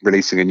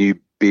releasing a new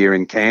beer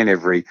in can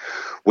every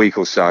week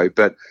or so.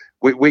 But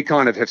we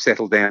kind of have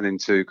settled down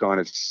into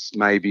kind of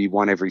maybe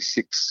one every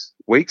 6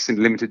 weeks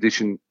in limited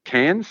edition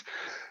cans.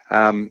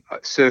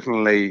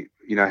 Certainly,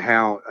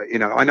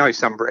 I know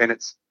some, and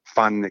it's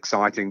fun and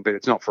exciting, but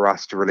it's not for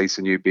us to release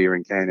a new beer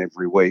in can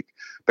every week.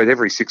 But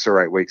every 6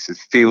 or 8 weeks, it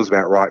feels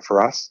about right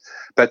for us.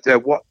 But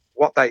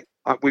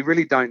we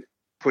really don't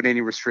put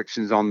any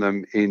restrictions on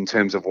them in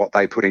terms of what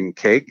they put in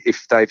keg.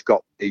 If they've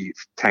got the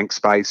tank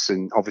space,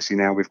 and obviously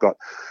now we've got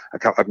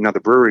another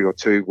brewery or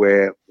 2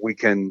 where we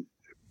can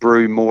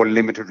brew more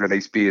limited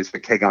release beers for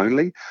keg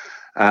only,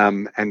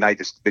 and they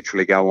just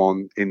literally go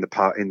on in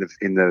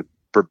the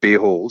beer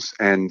halls,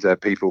 and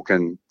people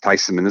can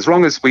taste them. And as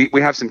long as we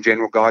have some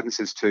general guidance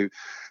as to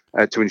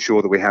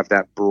ensure that we have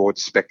that broad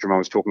spectrum I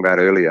was talking about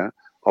earlier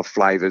of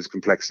flavours,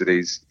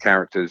 complexities,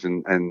 characters,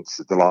 and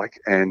the like.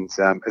 And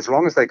as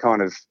long as they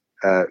kind of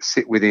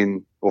sit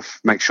within, or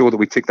make sure that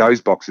we tick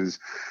those boxes,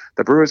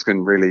 the brewers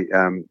can really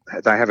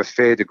they have a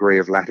fair degree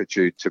of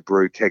latitude to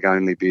brew keg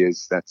only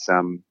beers. That's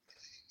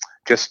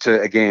just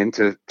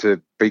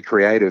to be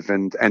creative,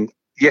 and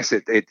yes,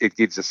 it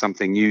gives us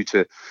something new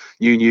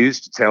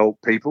news to tell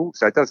people.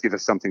 So it does give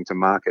us something to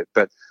market,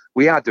 but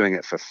we are doing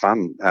it for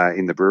fun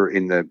in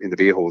the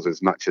beer halls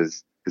as much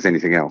as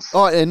anything else.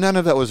 Oh, and none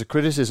of that was a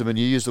criticism. And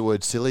you used the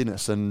word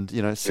silliness, and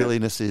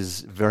silliness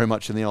is very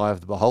much in the eye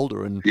of the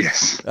beholder. And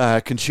yes,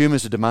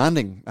 consumers are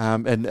demanding,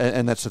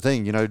 and that's the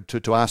thing.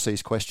 To ask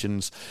these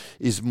questions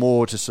is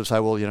more to sort of say,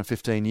 well,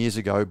 15 years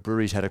ago,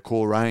 breweries had a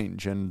core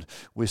range, and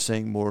we're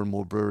seeing more and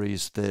more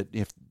breweries that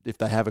if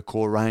they have a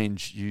core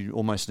range, you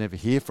almost never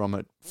hear from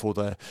it for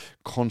the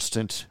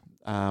constant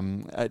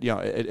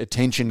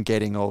attention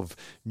getting of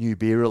new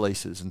beer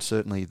releases, and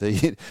certainly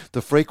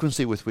the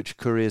frequency with which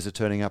couriers are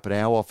turning up at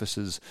our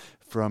offices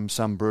from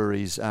some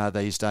breweries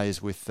these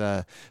days with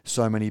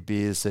so many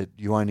beers that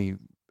you only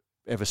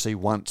ever see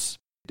once.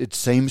 It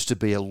seems to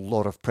be a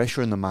lot of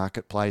pressure in the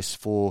marketplace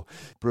for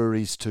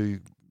breweries to,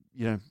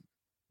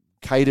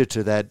 cater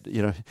to that,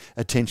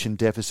 attention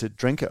deficit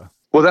drinker.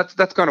 Well,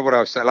 that's kind of what I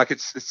was saying. Like,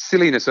 it's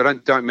silliness. I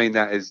don't mean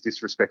that as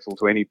disrespectful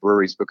to any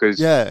breweries, because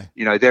there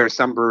are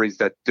some breweries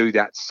that do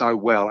that so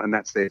well, and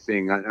that's their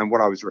thing. And what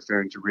I was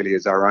referring to really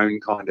is our own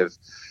kind of,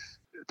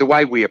 the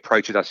way we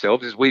approach it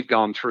ourselves is we've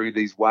gone through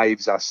these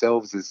waves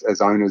ourselves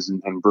as owners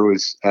and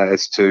brewers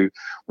as to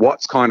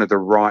what's kind of the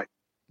right,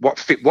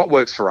 what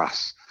works for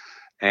us.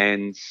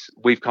 And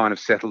we've kind of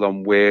settled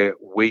on where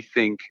we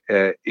think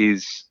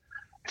is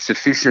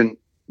sufficient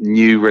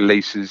new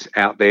releases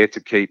out there to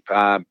keep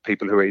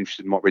people who are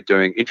interested in what we're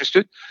doing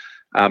interested,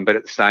 but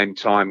at the same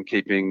time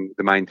keeping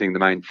the main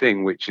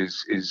thing, which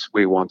is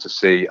we want to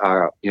see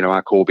our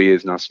core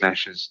beers and our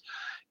smashes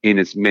in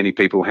as many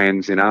people's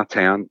hands in our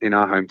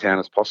hometown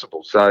as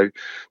possible. So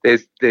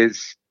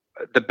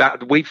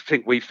we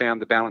think we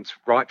found the balance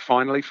right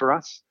finally for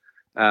us.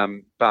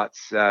 But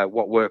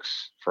what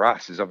works for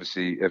us is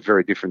obviously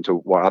very different to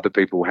what other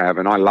people have.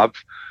 And I love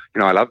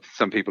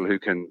some people who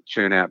can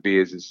churn out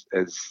beers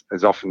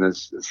as often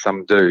as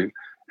some do.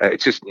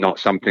 It's just not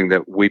something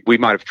that we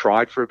might have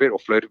tried for a bit or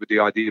flirted with the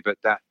idea, but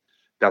that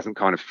doesn't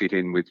kind of fit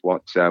in with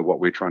what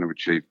we're trying to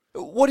achieve.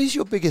 What is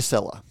your biggest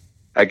seller?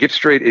 Gibb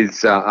Street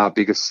is our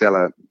biggest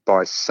seller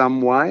by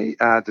some way.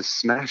 The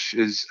Smash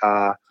is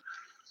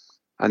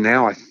and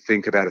now I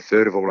think about a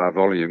third of all our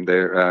volume.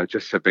 They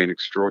just have been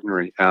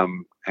extraordinary,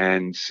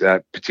 and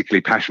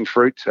particularly passion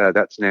fruit.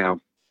 That's now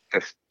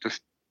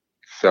just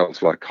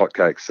sells like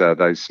hotcakes.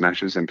 Those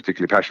smashes, and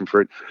particularly passion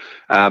fruit.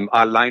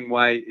 Our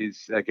Laneway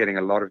is getting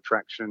a lot of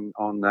traction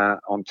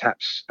on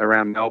taps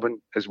around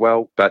Melbourne as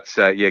well. But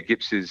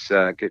Gibbs is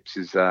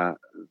the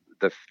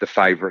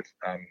favourite.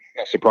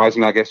 Not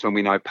surprising, I guess, when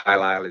we know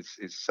pale ale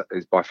is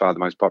by far the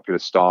most popular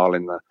style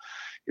in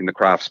the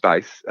craft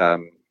space.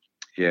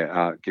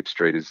 Gibb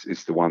Street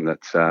is the one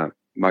that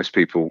most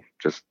people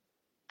just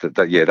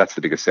that's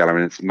the biggest seller,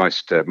 and it's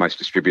most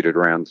distributed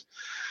around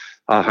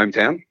our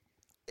hometown.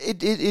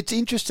 It's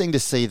interesting to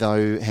see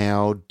though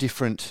how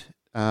different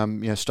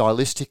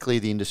stylistically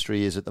the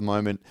industry is at the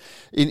moment.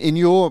 In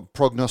your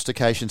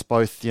prognostications,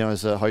 both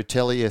as a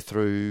hotelier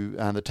through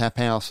the tap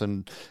house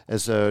and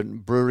as a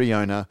brewery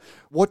owner,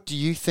 what do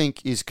you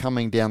think is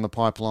coming down the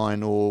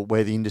pipeline, or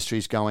where the industry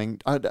is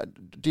going?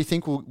 Do you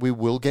think we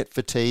will get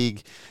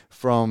fatigue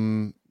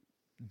from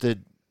the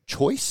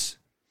choice?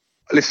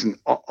 Listen,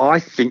 I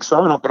think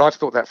so, but I've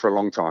thought that for a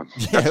long time.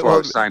 That's what I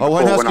was saying before.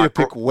 I won't ask you to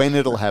pick when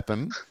it'll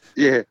happen.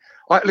 Yeah.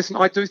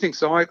 I do think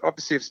so. I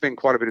obviously have spent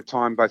quite a bit of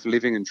time both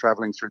living and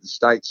travelling through the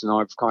States, and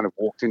I've kind of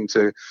walked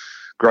into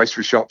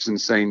grocery shops and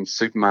seen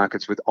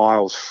supermarkets with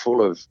aisles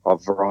full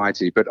of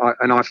variety. But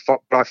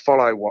I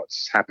follow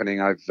what's happening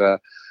over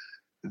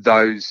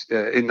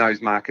in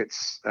those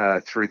markets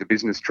through the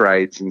business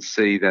trades, and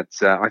see that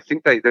I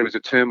think there was a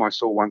term I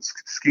saw once,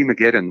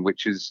 Skimageddon,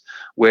 which is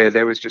where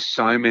there was just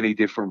so many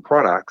different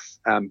products.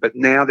 But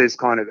now there's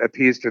kind of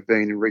appears to have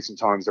been in recent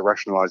times a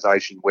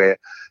rationalisation where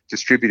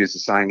distributors are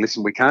saying,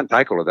 listen, we can't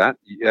take all of that.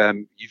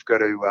 You've got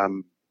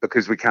to,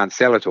 because we can't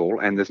sell it all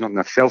and there's not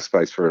enough shelf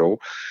space for it all.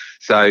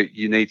 So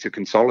you need to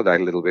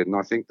consolidate a little bit. And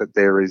I think that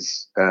there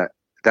is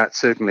that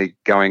certainly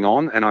going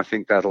on, and I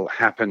think that'll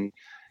happen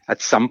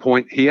at some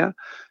point here.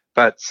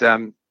 But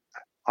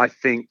I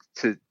think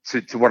to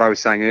what I was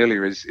saying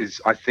earlier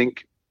is I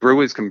think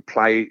brewers can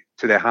play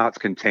to their heart's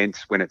content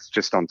when it's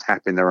just on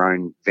tap in their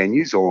own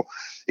venues, or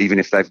even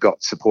if they've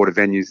got supportive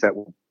venues that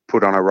will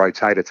put on a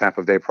rotator tap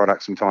of their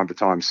products from time to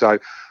time. So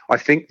I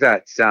think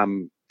that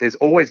there's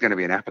always going to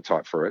be an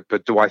appetite for it.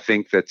 But do I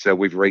think that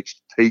we've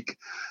reached peak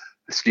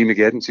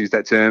Skimageddon, to use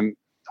that term?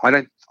 I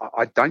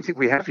don't think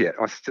we have yet.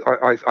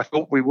 I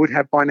thought we would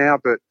have by now,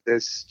 but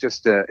there's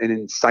just an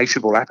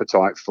insatiable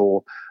appetite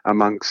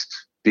amongst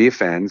beer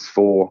fans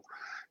for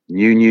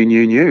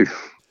new.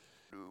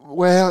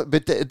 Well,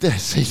 but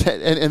see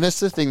that, and that's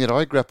the thing that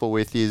I grapple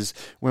with is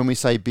when we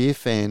say beer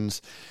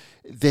fans,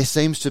 there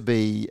seems to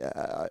be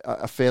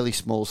a fairly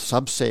small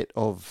subset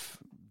of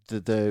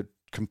the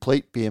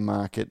complete beer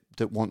market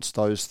that wants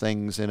those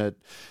things, and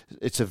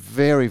it's a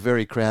very,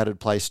 very crowded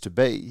place to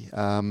be.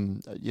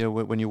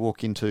 When you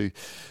walk into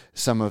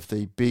some of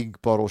the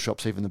big bottle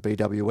shops, even the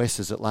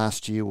BWSs that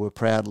last year were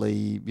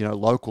proudly,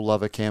 local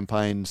lover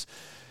campaigns,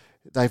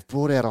 they've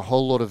brought out a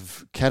whole lot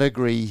of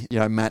category,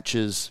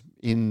 matches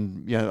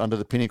in, under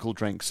the Pinnacle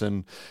drinks,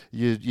 and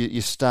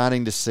you're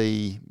starting to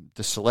see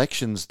the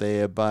selections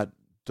there, but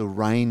the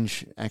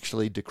range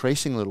actually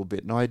decreasing a little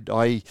bit. And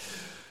I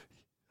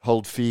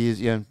hold fears,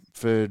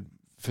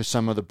 for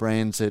some of the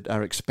brands that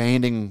are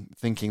expanding,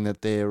 thinking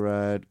that their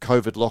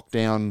COVID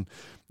lockdown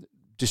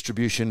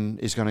distribution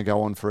is going to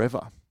go on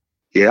forever.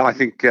 Yeah, I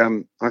think,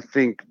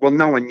 well,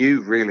 no one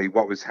knew really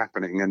what was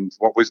happening and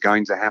what was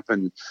going to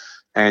happen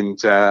And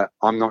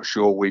I'm not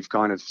sure we've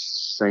kind of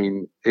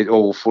seen it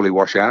all fully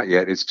wash out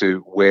yet as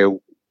to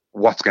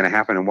what's going to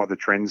happen and what the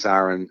trends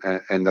are and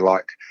the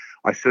like.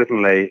 I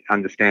certainly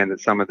understand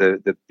that some of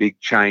the big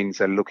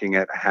chains are looking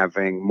at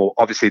having more.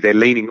 Obviously, they're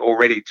leaning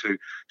already to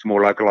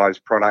more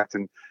localized product,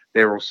 and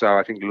they're also,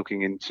 I think,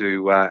 looking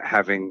into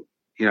having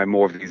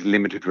more of these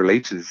limited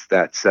releases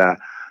that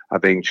are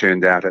being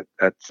churned out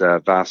at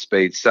vast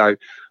speeds. So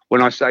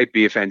when I say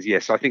beer fans,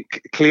 yes, I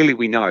think clearly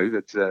we know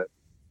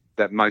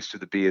that most of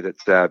the beer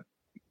that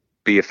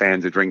beer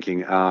fans are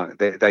drinking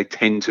they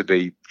tend to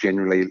be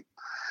generally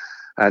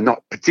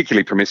not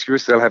particularly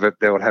promiscuous. They'll have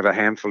a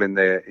handful in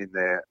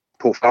their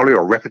portfolio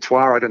or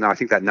repertoire. I don't know. I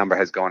think that number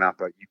has gone up.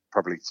 You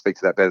probably speak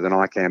to that better than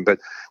I can. But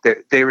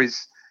there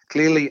is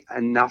clearly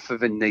enough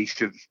of a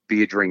niche of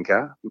beer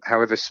drinker,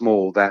 however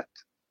small, that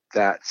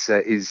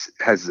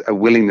has a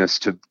willingness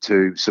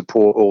to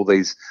support all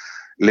these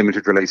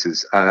limited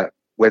releases.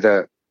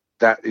 Whether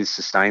that is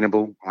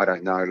sustainable, I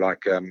don't know.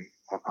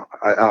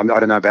 I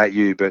don't know about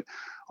you, but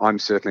I'm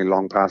certainly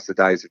long past the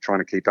days of trying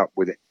to keep up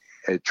with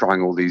it,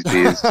 trying all these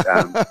beers.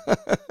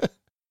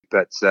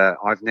 But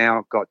I've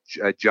now got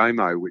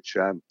JOMO, which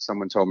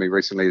someone told me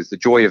recently is the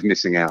joy of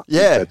missing out.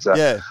 Yeah,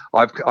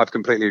 I've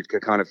completely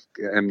kind of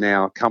am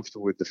now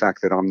comfortable with the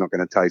fact that I'm not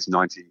going to taste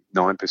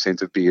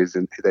 99% of beers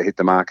that hit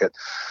the market.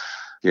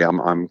 Yeah,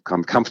 I'm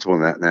comfortable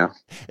in that now.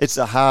 It's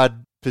a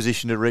hard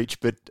position to reach,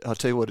 but I'll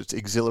tell you what, it's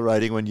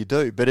exhilarating when you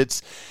do. But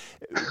it's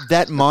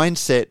that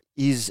mindset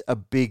is a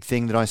big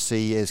thing that I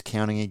see as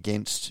counting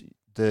against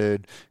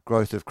the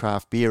growth of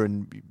craft beer.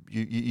 And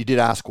you did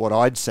ask what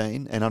I'd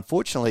seen, and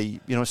unfortunately,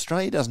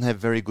 Australia doesn't have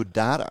very good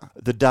data.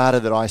 The data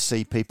that I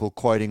see people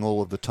quoting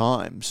all of the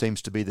time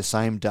seems to be the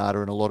same data,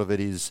 and a lot of it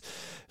is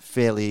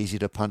fairly easy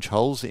to punch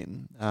holes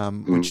in,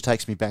 which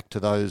takes me back to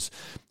those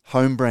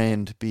home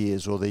brand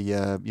beers, or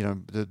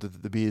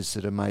the beers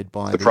that are made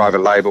by the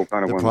private label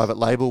kind of the ones. Private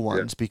label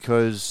ones,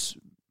 because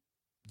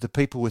the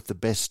people with the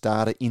best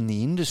data in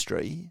the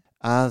industry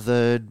are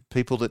the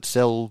people that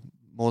sell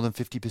more than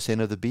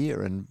 50% of the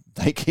beer, and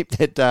they keep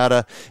that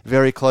data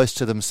very close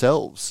to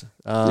themselves,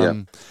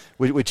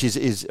 which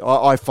is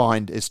I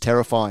find is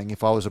terrifying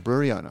if I was a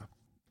brewery owner.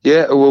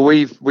 Yeah, well,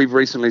 we've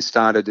recently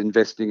started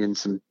investing in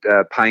some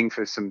paying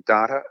for some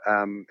data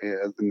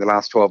in the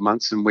last 12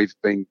 months, and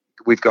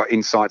we've got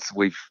insights that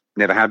we've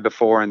never had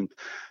before, and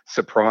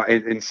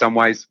in some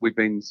ways we've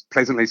been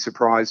pleasantly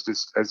surprised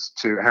as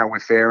to how we're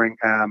faring.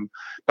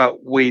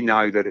 But we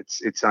know that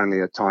it's only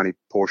a tiny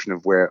portion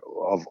of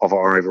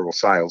our overall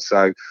sales.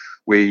 So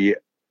we're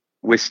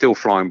still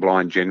flying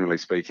blind, generally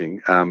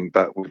speaking.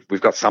 But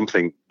we've got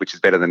something which is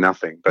better than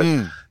nothing. But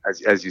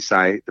as you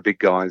say, the big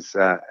guys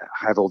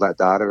have all that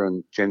data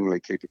and generally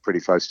keep it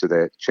pretty close to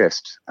their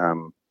chest.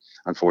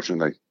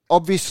 Unfortunately,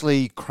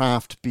 obviously,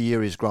 craft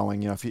beer is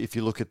growing. If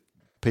you look at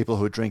people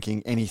who are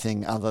drinking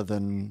anything other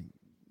than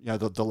the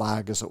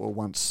lagers that were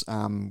once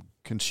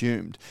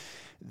consumed,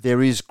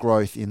 there is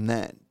growth in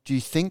that. Do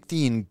you think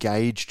the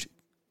engaged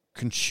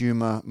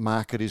consumer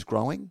market is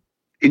growing?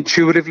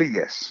 Intuitively,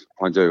 yes,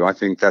 I do. I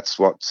think that's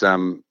what,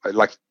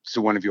 like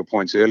to one of your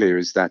points earlier,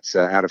 is that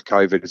out of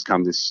COVID has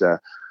come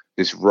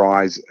this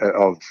rise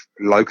of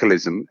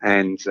localism,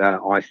 and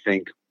I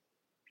think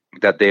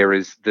that there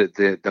is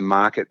the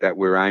market that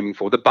we're aiming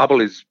for. The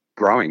bubble is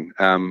growing.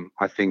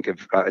 I think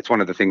it's one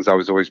of the things I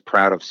was always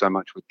proud of so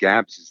much with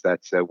Gabs, is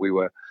that we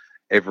were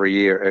every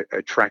year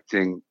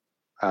attracting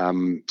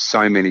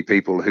so many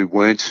people who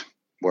weren't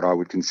what I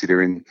would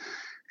consider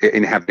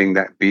inhabiting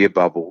that beer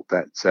bubble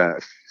that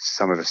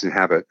some of us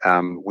inhabit.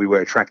 We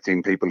were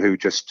attracting people who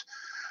just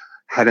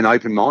had an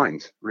open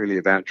mind, really,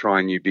 about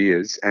trying new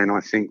beers. And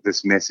I think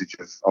this message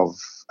of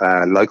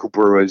local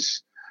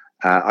brewers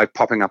are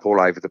popping up all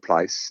over the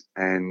place,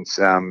 and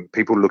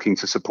people looking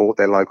to support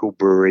their local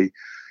brewery.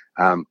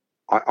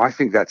 I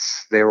think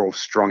they're all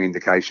strong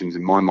indications,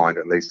 in my mind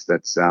at least,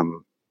 that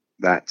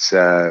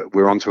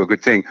we're onto a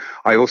good thing.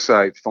 I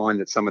also find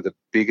that some of the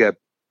bigger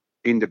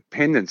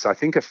independents, I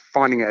think, are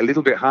finding it a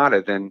little bit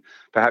harder than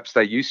perhaps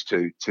they used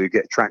to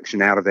get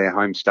traction out of their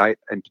home state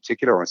in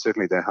particular, or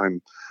certainly their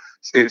hometown.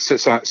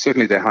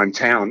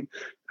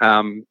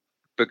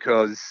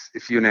 Because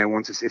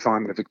if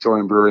I'm a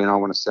Victorian brewery and I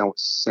want to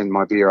send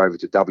my beer over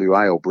to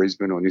WA or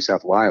Brisbane or New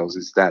South Wales,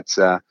 is that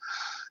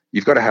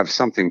you've got to have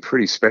something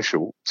pretty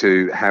special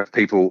to have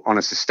people on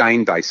a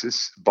sustained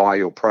basis buy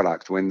your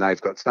product when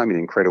they've got so many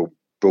incredible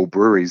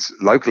breweries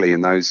locally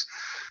in those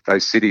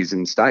cities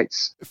and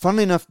states.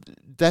 Funnily enough,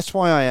 that's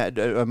why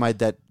I made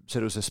that,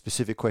 said it was a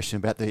specific question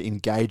about the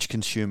engaged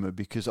consumer,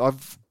 because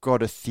I've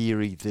got a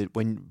theory that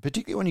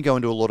particularly when you go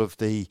into a lot of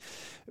the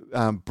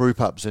brew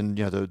pubs and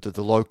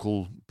the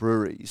local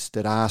breweries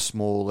that are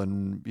small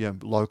and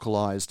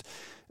localized,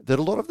 that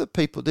a lot of the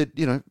people that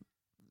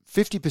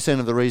 50%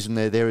 of the reason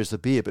they're there is the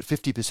beer, but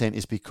 50%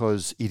 is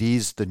because it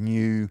is the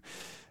new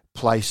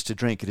place to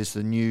drink. It is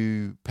the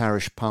new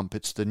parish pump.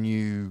 It's the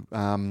new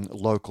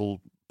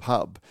local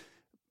pub,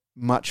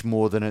 much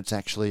more than it's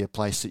actually a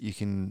place that you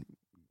can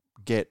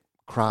get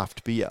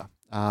craft beer.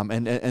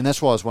 And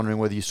that's why I was wondering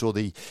whether you saw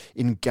the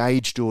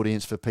engaged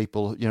audience for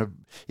people. You know,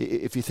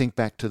 if you think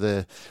back to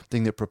the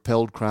thing that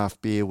propelled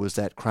craft beer was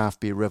that craft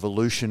beer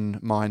revolution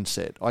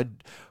mindset.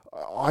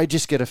 I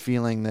just get a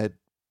feeling that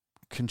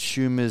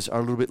consumers are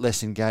a little bit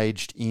less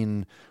engaged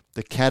in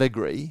the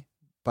category,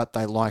 but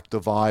they like the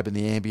vibe and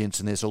the ambience,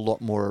 and there's a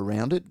lot more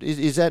around it.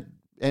 Is that?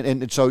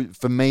 And so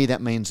for me,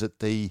 that means that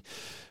the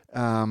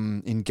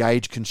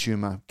engaged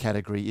consumer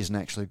category isn't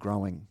actually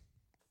growing.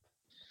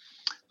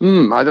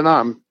 I don't know.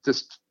 I'm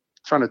just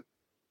trying to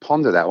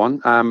ponder that one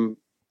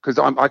because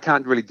I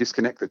can't really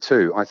disconnect the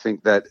two. I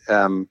think that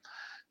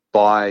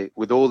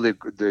with all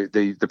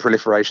the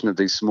proliferation of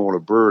these smaller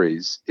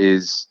breweries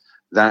is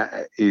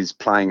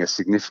playing a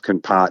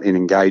significant part in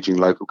engaging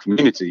local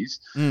communities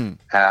in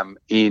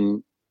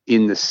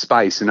the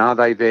space. And are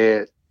they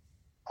there?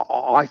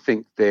 I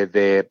think they're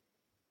there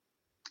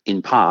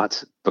in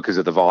part because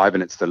of the vibe,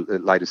 and it's the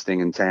latest thing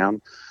in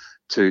town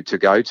to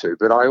go to.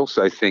 But I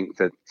also think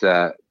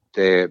that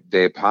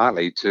they're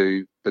partly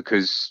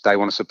because they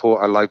want to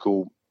support a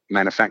local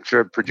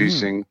manufacturer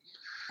producing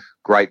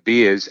great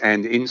beers,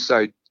 and in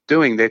so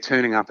doing, they're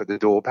turning up at the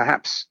door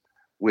perhaps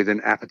with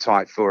an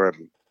appetite for a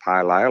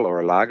pale ale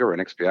or a lager or an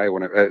XPA or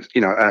whatever.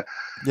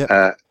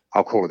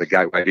 I'll call it a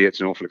gateway beer.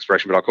 It's an awful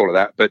expression, but I'll call it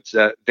that. But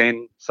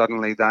then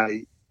suddenly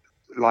they,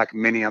 like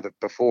many other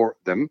before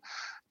them,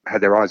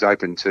 had their eyes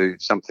open to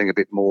something a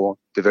bit more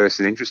diverse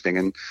and interesting.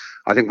 And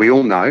I think we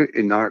all know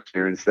in our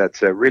experience that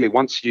really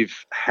once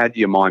you've had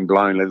your mind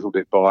blown a little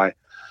bit by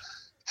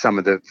some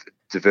of the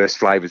diverse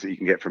flavours that you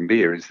can get from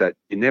beer, is that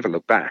you never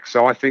look back.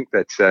 So I think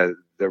that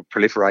the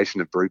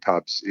proliferation of brew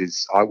pubs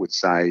is, I would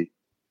say,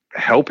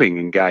 helping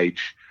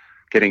engage,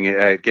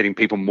 getting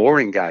people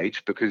more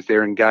engaged because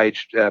they're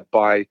engaged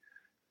by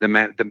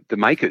the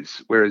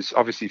makers. Whereas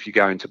obviously if you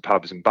go into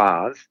pubs and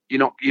bars, you're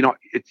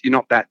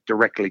not that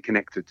directly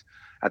connected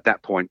at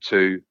that point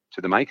to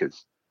the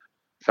makers.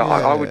 So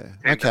I would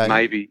think that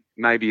maybe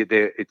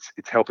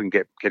it's helping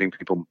getting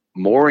people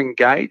more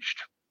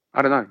engaged.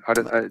 I don't know. I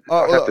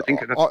have to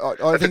think.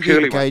 I think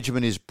the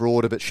engagement is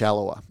broader but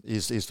shallower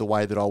is the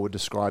way that I would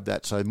describe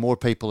that. So more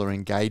people are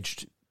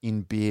engaged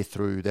in beer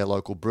through their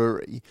local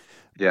brewery,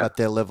 but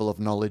their level of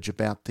knowledge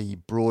about the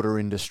broader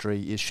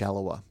industry is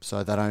shallower.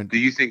 So they don't. Do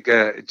you think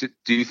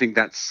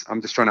that's?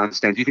 I'm just trying to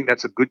understand. Do you think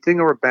that's a good thing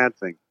or a bad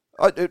thing?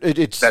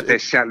 It's that they're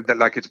shallow, that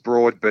like it's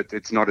broad, but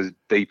it's not as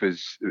deep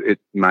as it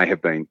may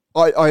have been.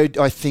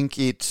 I think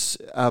it's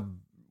a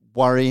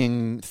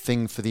worrying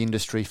thing for the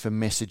industry for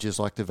messages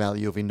like the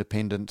value of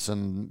independence,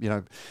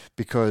 and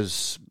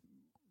because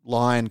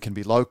Lion can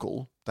be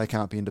local, they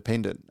can't be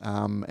independent.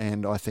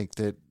 And I think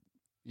that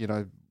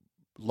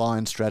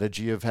Lion's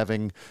strategy of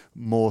having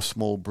more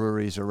small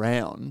breweries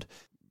around,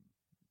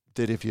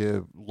 that if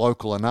you're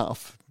local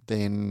enough,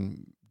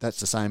 then that's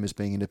the same as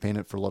being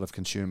independent for a lot of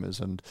consumers.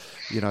 And,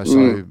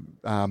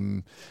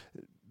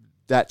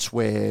 that's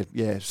where,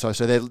 so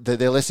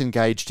they're less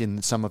engaged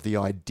in some of the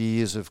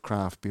ideas of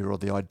craft beer or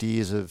the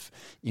ideas of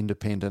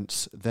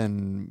independence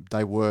than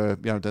they were,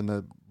 than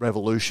the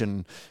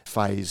revolution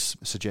phase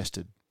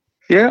suggested.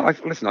 Yeah, I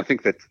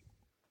think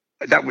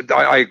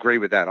I agree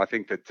with that. I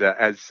think that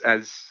as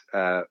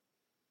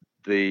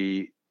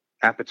the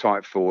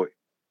appetite for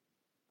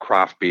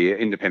craft beer,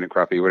 independent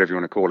craft beer, whatever you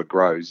want to call it,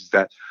 grows,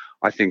 that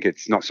I think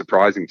it's not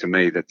surprising to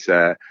me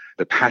that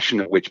the passion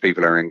at which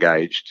people are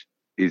engaged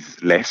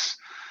is less.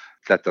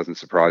 That doesn't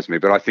surprise me.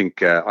 But I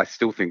think I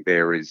still think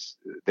they're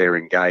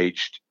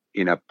engaged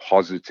in a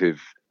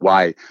positive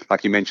way.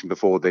 Like you mentioned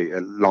before,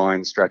 the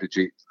Lion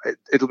strategy.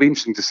 It'll be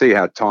interesting to see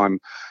how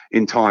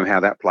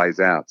that plays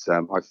out.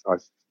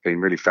 I've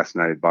been really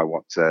fascinated by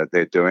what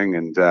they're doing,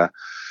 and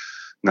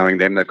knowing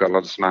them, they've got a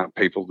lot of smart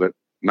people that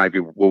maybe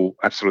will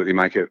absolutely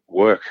make it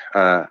work.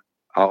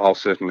 I'll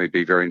certainly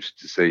be very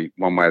interested to see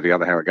one way or the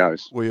other how it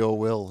goes. We all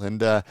will.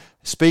 And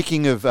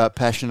speaking of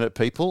passionate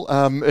people,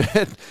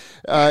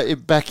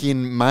 back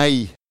in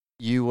May,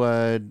 you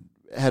had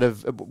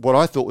what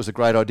I thought was a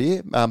great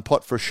idea,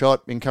 Pot for a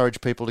Shot,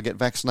 encourage people to get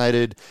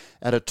vaccinated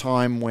at a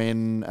time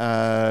when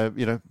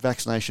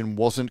vaccination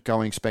wasn't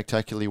going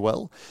spectacularly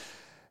well,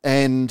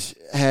 and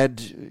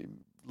had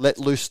let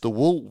loose the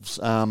wolves,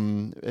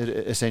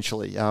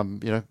 essentially.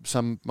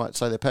 Some might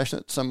say they're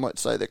passionate, some might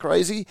say they're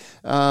crazy,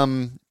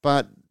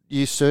 but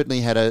you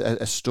certainly had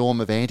a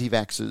storm of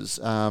anti-vaxxers,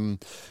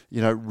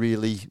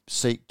 really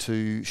seek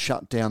to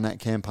shut down that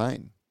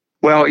campaign.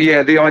 Well,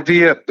 yeah, the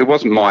idea, it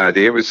wasn't my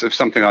idea, it was of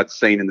something I'd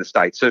seen in the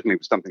States. Certainly it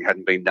was something that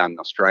hadn't been done in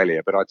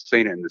Australia, but I'd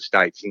seen it in the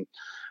States.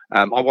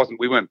 And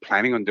we weren't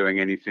planning on doing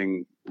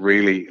anything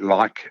really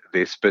like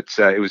this, but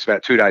it was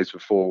about 3 days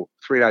before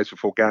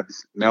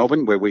Gabs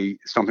Melbourne, where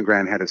Stomping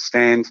Ground had a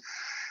stand,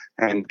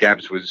 and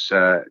Gabs was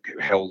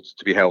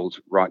held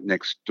right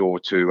next door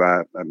to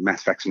a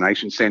mass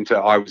vaccination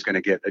centre. I was going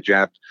to get a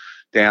jab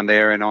down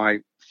there, and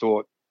I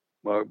thought,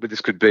 well, but this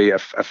could be a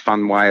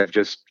fun way of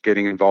just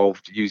getting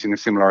involved, using a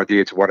similar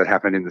idea to what had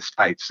happened in the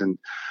States. And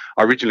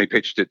I originally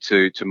pitched it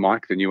to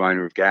Mike, the new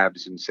owner of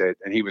Gabs, and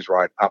he was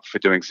right up for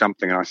doing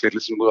something. And I said,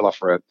 listen, we'll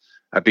offer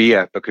a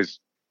beer, because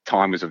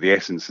time was of the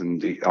essence,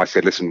 and I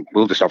said, listen,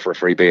 we'll just offer a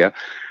free beer.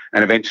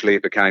 And eventually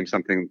it became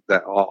something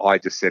that I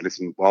just said,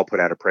 listen, I'll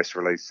put out a press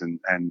release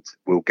and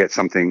we'll get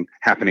something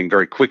happening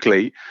very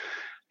quickly.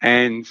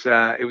 And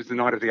it was the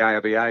night of the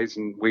ARBAs,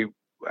 and we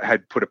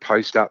had put a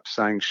post up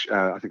saying,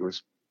 I think it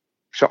was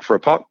shot for a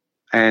pot,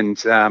 and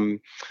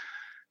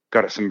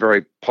got some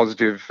very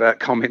positive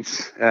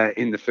comments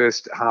in the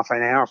first half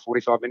an hour,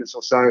 45 minutes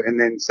or so, and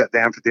then sat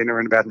down for dinner.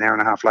 And about an hour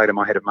and a half later,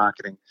 my head of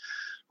marketing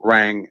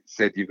rang,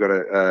 said, "You've got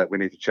to, we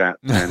need to chat."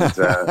 And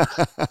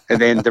and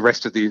then the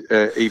rest of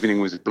the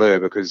evening was a blur,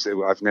 because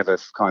I've never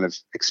kind of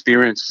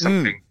experienced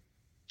something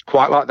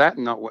quite like that.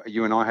 And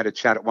you and I had a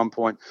chat at one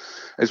point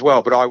as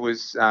well. But I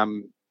was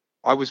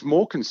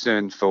more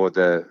concerned for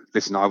I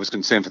was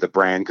concerned for the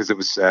brand, because it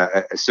was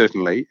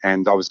certainly,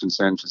 and I was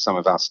concerned for some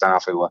of our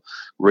staff who were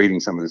reading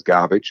some of this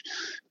garbage.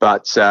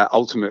 But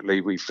ultimately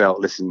we felt,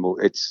 listen, well,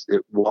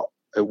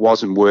 it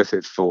wasn't worth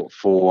it for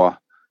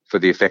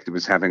the effect it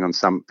was having on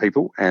some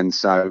people. And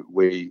so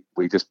we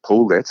just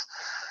pulled it.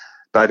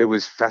 But it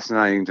was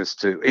fascinating just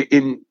to,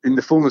 in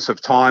the fullness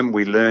of time,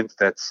 we learned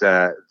that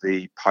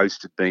the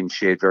post had been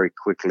shared very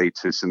quickly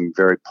to some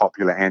very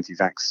popular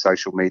anti-vax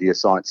social media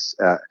sites,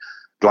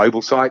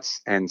 global sites.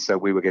 And so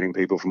we were getting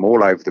people from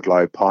all over the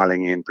globe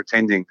piling in,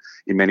 pretending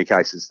in many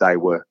cases they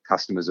were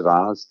customers of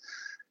ours,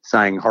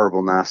 saying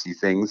horrible, nasty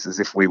things as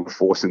if we were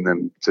forcing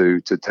them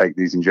to take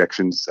these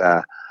injections.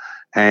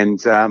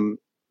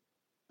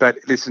 But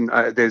listen,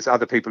 there's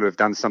other people who have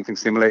done something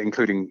similar,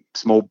 including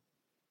small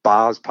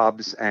bars,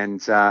 pubs,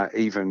 and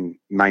even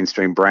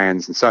mainstream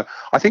brands. And so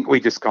I think we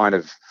just kind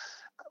of,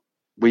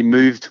 we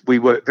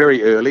were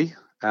very early,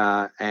 we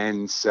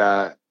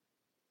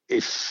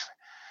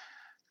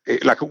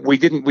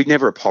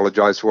never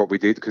apologised for what we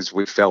did, because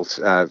we felt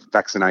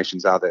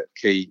vaccinations are the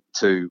key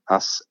to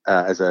us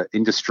as an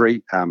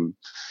industry,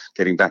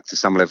 getting back to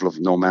some level of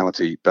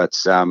normality. But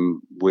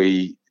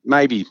we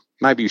maybe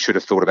you should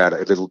have thought about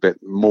it a little bit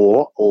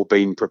more, or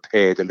been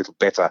prepared a little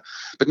better.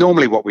 But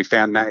normally what we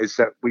found, Matt, is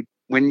that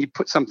when you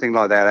put something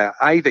like that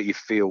out, that you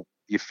feel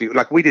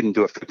like, we didn't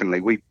do it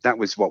flippantly. That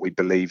was what we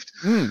believed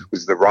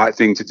was the right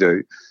thing to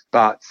do.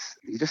 But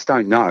you just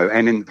don't know.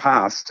 And in the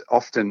past,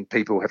 often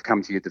people have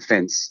come to your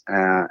defence,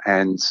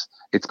 and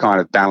it's kind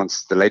of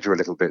balanced the ledger a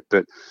little bit.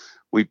 But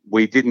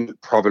we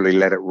didn't probably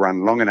let it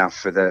run long enough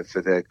for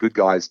the good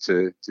guys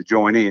to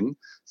join in.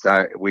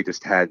 So we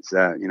just had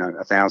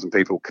 1,000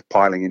 people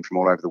piling in from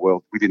all over the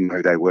world. We didn't know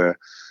who they were,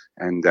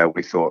 and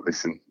we thought,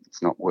 listen,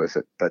 it's not worth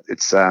it. But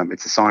it's a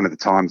sign of the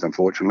times,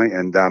 unfortunately.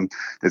 And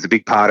there's a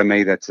big part of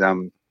me that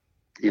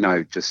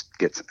just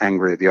gets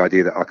angry at the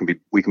idea that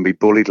we can be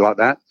bullied like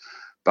that.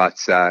 But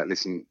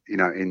listen,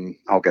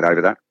 I'll get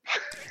over that.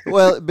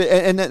 Well,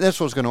 and that's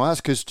what I was going to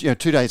ask, because 2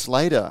 days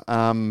later,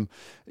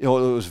 it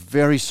was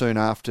very soon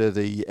after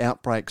the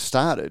outbreak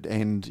started,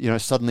 and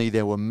suddenly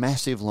there were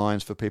massive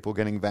lines for people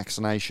getting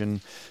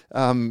vaccination.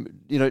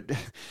 It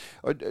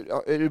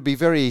would be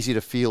very easy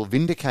to feel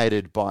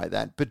vindicated by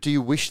that. But do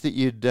you wish that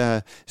you'd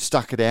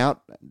stuck it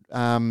out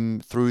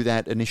through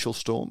that initial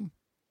storm?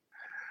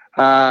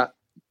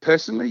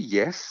 Personally,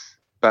 yes.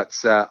 But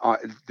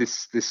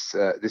this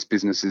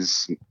business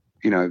is,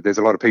 there's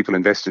a lot of people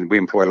invested. We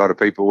employ a lot of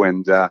people,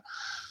 and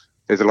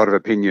there's a lot of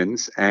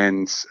opinions.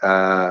 And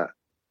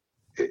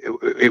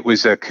it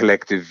was a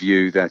collective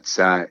view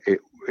that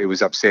it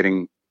was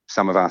upsetting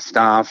some of our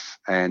staff,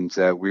 and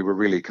we were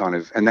really kind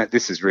of, and that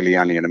this is really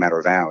only in a matter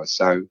of hours.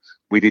 So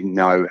we didn't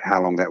know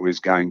how long that was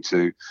going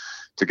to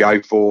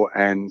go for.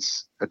 And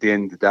at the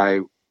end of the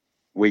day,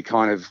 we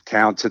kind of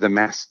cowed to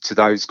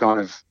those kind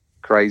of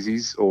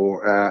crazies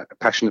or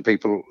passionate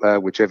people,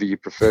 whichever you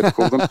prefer to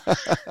call them.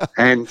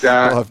 And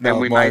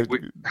we made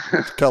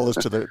colours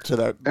to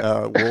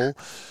that wall.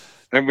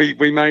 And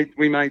we made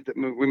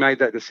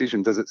that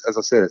decision. As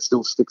I said, it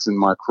still sticks in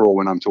my craw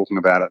when I'm talking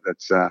about it.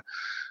 That's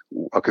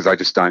because I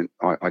just don't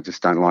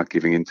like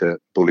giving in to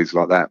bullies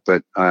like that.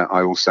 But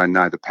I also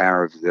know the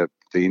power of the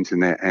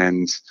internet,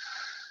 and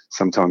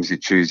sometimes you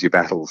choose your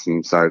battles.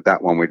 And so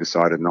that one we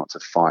decided not to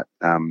fight.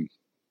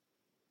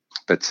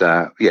 But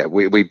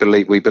we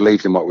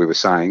believed in what we were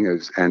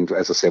saying, and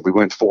as I said, we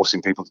weren't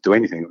forcing people to do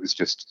anything. It was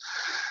just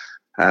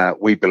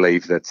we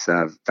believe that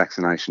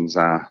vaccinations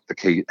are the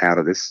key out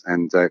of this,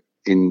 and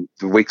in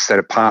the weeks that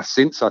have passed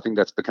since, I think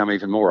that's become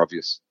even more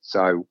obvious.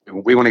 So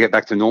we want to get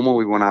back to normal.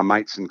 We want our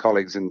mates and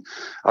colleagues in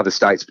other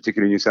states,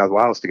 particularly New South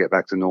Wales, to get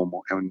back to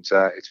normal, and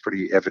it's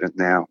pretty evident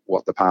now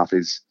what the path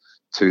is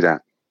to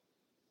that.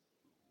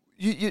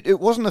 It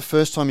wasn't the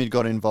first time you'd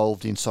got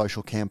involved in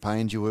social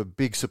campaigns. You were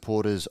big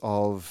supporters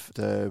of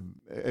the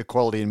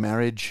Equality in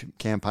Marriage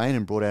campaign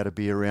and brought out a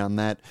beer around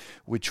that,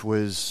 which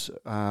was,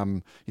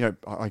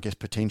 I guess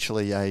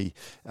potentially a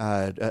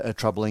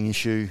troubling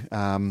issue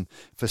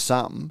for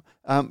some.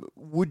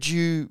 Would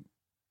you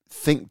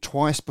think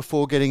twice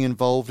before getting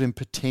involved in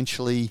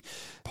potentially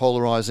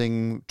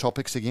polarising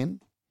topics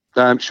again?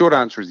 Short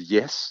answer is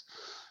yes,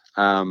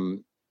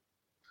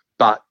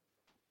 but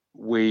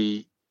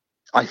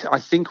I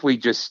think we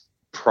just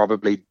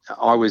probably,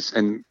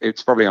 and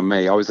it's probably on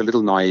me, I was a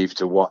little naive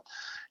to what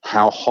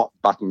how hot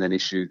button an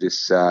issue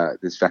this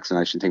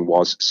vaccination thing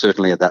was,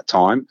 certainly at that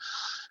time.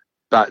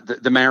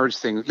 But the marriage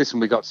thing, listen,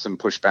 we got some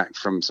pushback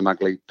from some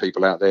ugly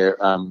people out there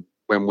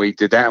when we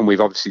did that, and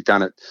we've obviously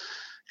done it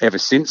ever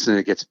since, and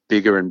it gets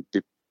bigger and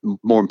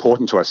more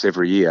important to us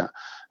every year,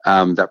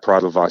 that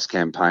Parental Advice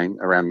campaign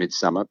around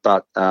midsummer.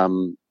 But,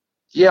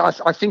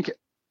 I think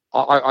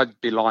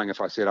I'd be lying if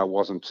I said I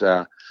wasn't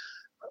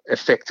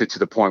affected to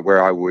the point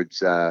where I would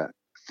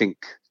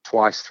think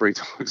twice, 3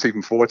 times,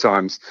 even 4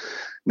 times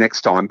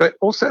next time. But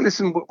also,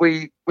 listen,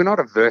 we're not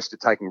averse to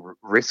taking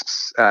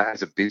risks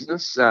as a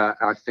business.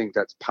 I think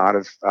that's part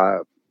of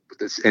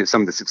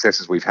some of the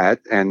successes we've had,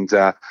 and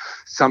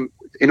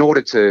in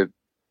order to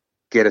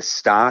get a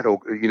start, or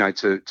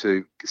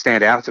to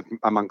stand out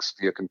amongst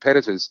your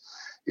competitors,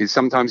 is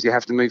sometimes you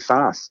have to move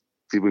fast.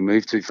 Did we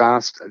move too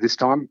fast this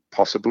time?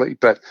 Possibly,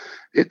 but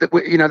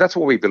that's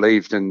what we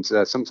believed, and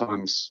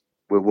sometimes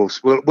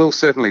we'll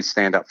certainly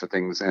stand up for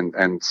things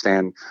and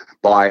stand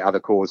by other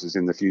causes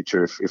in the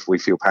future if we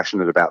feel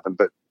passionate about them.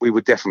 But we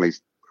would definitely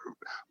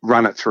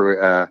run it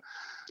through,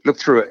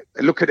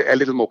 look at it a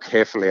little more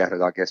carefully at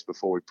it, I guess,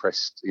 before we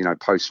post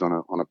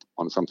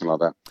on something like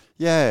that.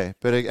 Yeah,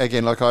 but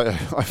again, like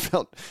I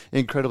felt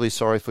incredibly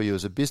sorry for you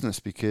as a business,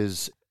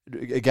 because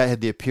again,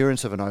 had the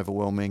appearance of an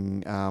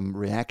overwhelming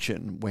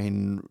reaction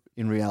when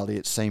in reality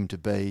it seemed to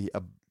be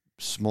a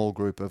small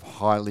group of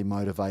highly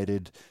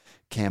motivated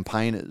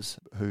campaigners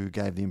who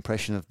gave the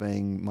impression of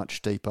being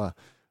much deeper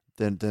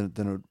than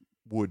it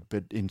would,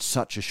 but in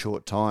such a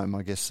short time.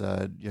 I guess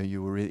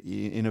you were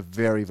in a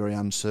very, very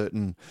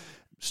uncertain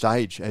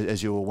stage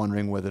as you were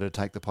wondering whether to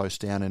take the post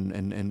down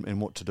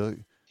and what to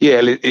do.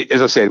 Yeah,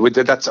 as I said,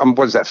 that's what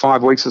was that,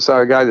 5 weeks or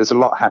so ago? There's a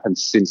lot happened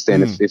since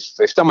then.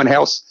 If someone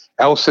else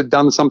had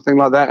done something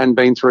like that and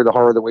been through the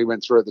horror that we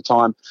went through at the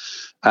time,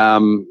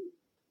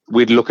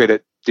 we'd look at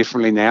it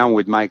differently now, and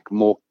we'd make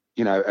more,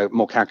 a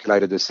more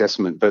calculated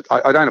assessment. But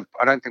I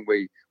don't think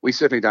we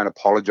certainly don't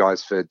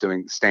apologise for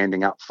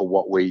standing up for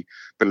what we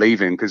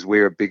believe in, because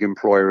we're a big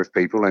employer of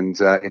people, and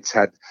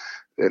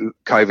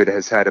COVID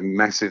has had a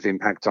massive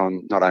impact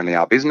on not only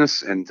our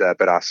business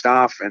but our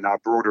staff and our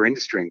broader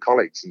industry and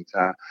colleagues. And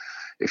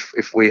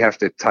if we have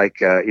to take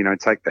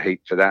the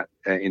heat for that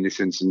in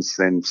this instance,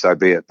 then so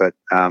be it. But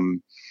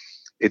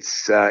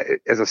it's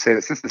as I said,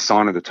 it's just the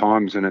sign of the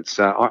times, and it's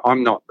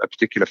I'm not a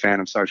particular fan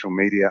of social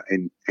media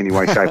in any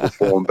way, shape, or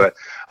form, but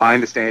I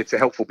understand it's a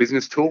helpful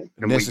business tool,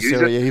 and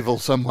necessary we use it. Evil,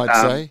 some might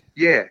say.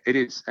 Yeah, it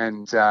is,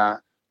 and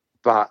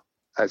but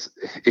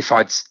if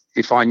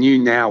I knew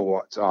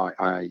now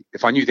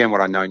if I knew then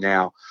what I know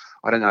now,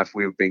 I don't know if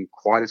we would have been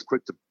quite as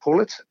quick to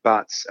pull it,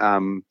 but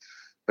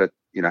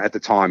at the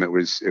time it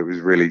was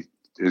really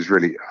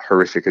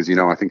horrific. As you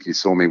know, I think you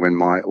saw me when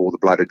all the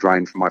blood had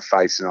drained from my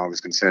face, and I was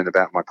concerned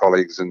about my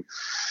colleagues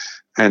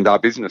and our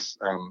business.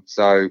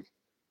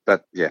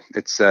 But yeah,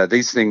 it's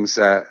these things.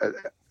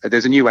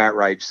 There's a new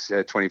outrage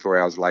 24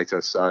 hours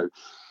later, so.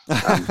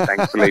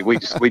 Thankfully, we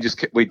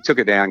took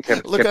it down,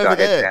 kept our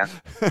head down.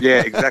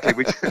 Yeah, exactly.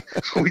 We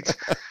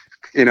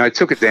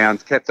took it down,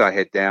 kept our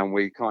head down.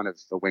 We kind of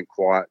went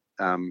quiet,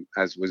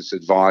 as was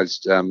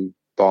advised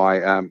by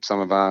some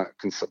of our,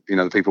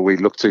 the people we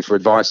looked to for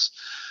advice.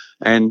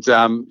 And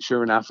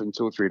sure enough, in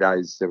 2 or 3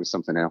 days, there was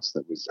something else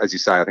that was, as you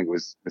say, I think it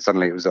was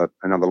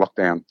another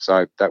lockdown.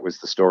 So that was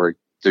the story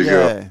du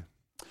jour.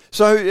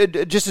 So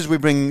just as we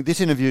bring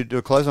this interview to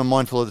a close, I'm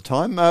mindful of the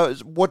time.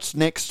 What's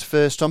next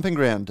for Stomping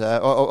Ground?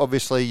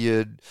 Obviously,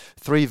 you're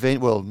 3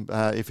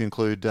 if you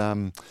include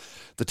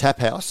the Tap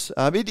House.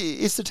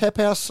 Is the Tap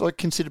House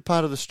considered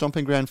part of the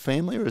Stomping Ground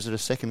family, or is it a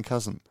second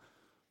cousin?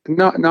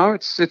 No,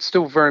 it's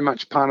still very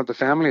much part of the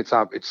family.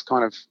 It's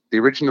kind of the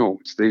original.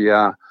 It's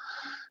the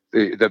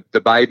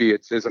baby.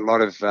 There's a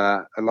lot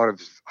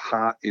of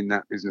heart in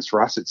that business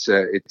for us.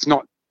 It's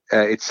not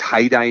its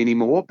heyday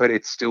anymore, but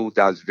it still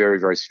does very,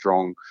 very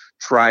strong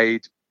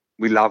trade.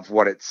 We love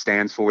what it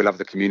stands for. We love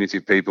the community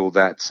of people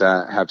that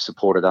have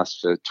supported us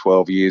for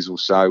 12 years or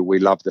so. We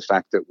love the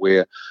fact that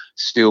we're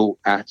still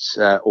at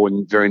or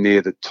very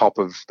near the top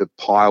of the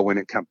pile when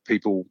it comes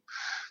people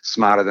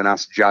smarter than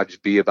us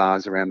judge beer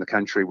bars around the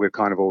country. We're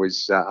kind of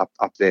always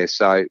up there.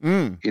 So,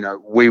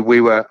 we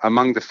were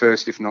among the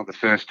first, if not the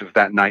first, of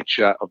that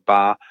nature of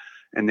bar,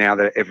 and now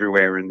they're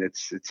everywhere, and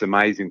it's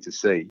amazing to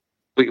see.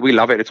 We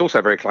love it. It's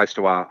also very close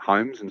to our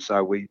homes, and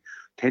so we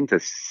tend to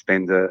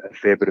spend a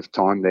fair bit of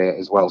time there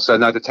as well. So,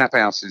 no, the Tap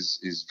House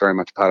is very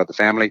much part of the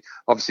family.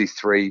 Obviously,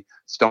 3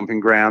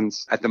 stomping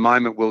grounds. At the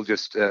moment, we'll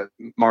just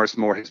Morris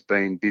Moore has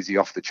been busy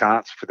off the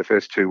charts for the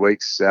first 2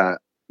 weeks,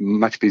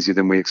 much busier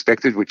than we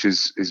expected, which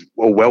is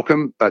all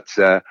welcome. But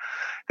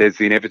there's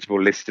the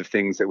inevitable list of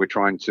things that we're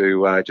trying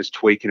to just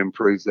tweak and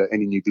improve that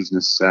any new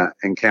business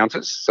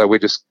encounters. So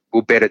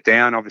we'll bed it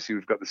down. Obviously,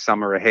 we've got the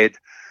summer ahead.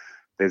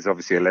 There's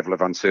obviously a level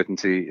of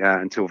uncertainty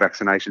until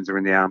vaccinations are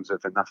in the arms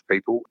of enough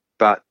people.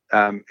 But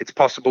it's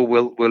possible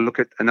we'll look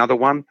at another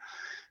one.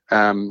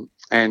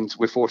 And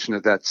we're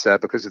fortunate that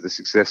because of the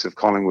success of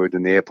Collingwood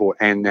and the airport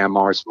and now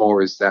Morris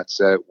Moore, is that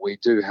we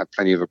do have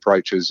plenty of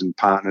approaches and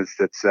partners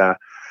that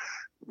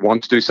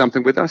want to do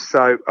something with us.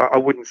 So I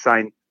wouldn't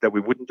say that we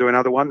wouldn't do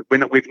another one.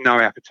 We've no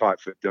appetite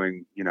for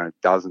doing, a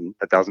dozen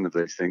of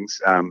these things.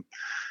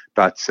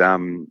 But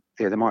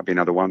there might be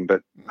another one,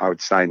 but I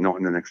would say not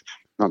in the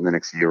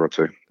next year or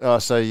two. Oh,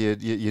 so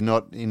you're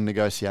not in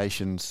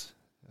negotiations?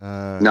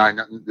 No,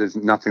 there's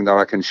nothing that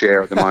I can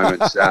share at the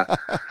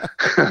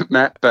moment,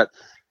 Matt. But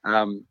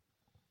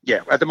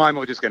at the moment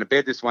we're just going to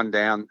bed this one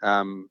down,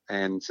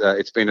 and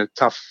it's been a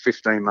tough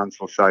 15 months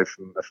or so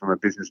from a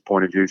business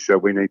point of view. So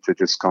we need to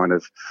just kind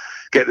of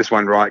get this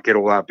one right, get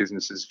all our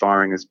businesses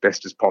firing as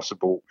best as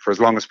possible for as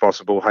long as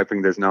possible,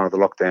 hoping there's no other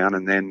lockdown.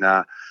 And then,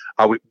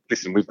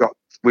 listen,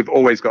 we've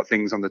always got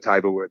things on the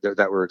table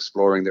that we're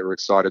exploring, that we're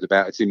excited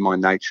about. It's in my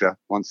nature.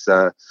 Once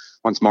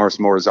Morris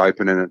Moore is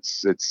open and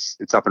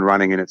it's up and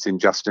running and it's in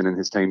Justin and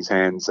his team's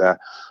hands,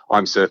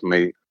 I'm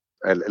certainly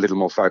a little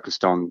more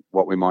focused on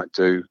what we might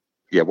do.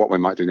 Yeah, what we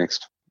might do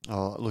next.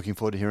 Oh, looking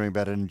forward to hearing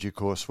about it in due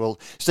course. Well,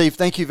 Steve,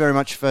 thank you very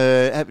much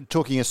for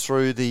talking us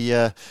through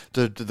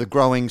the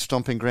growing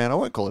stomping ground. I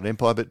won't call it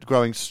empire, but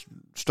growing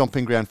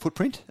stomping ground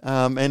footprint.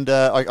 And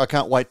I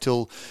can't wait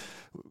till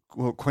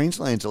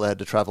Queensland's allowed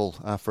to travel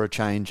for a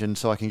change, and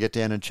so I can get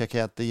down and check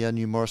out the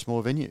new Morris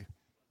Moore venue.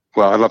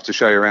 Well, I'd love to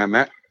show you around,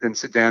 Matt, and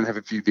sit down, have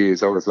a few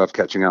beers. I always love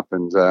catching up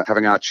and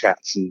having our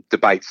chats and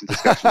debates and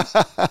discussions.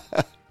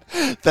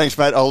 Thanks,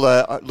 mate.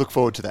 I'll look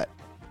forward to that.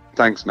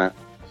 Thanks, Matt.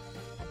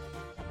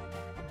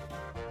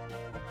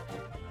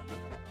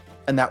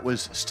 And that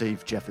was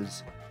Steve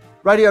Jeffers.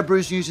 Radio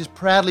Brews News is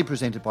proudly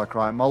presented by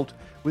Cryer Malt.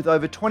 With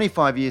over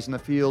 25 years in the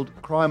field,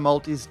 Cryer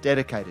Malt is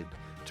dedicated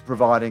to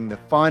providing the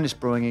finest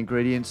brewing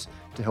ingredients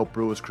to help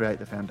brewers create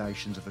the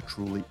foundations of a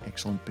truly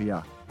excellent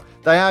beer.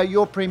 They are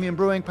your premium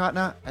brewing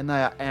partner, and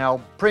they are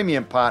our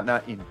premium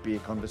partner in Beer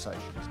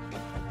Conversations.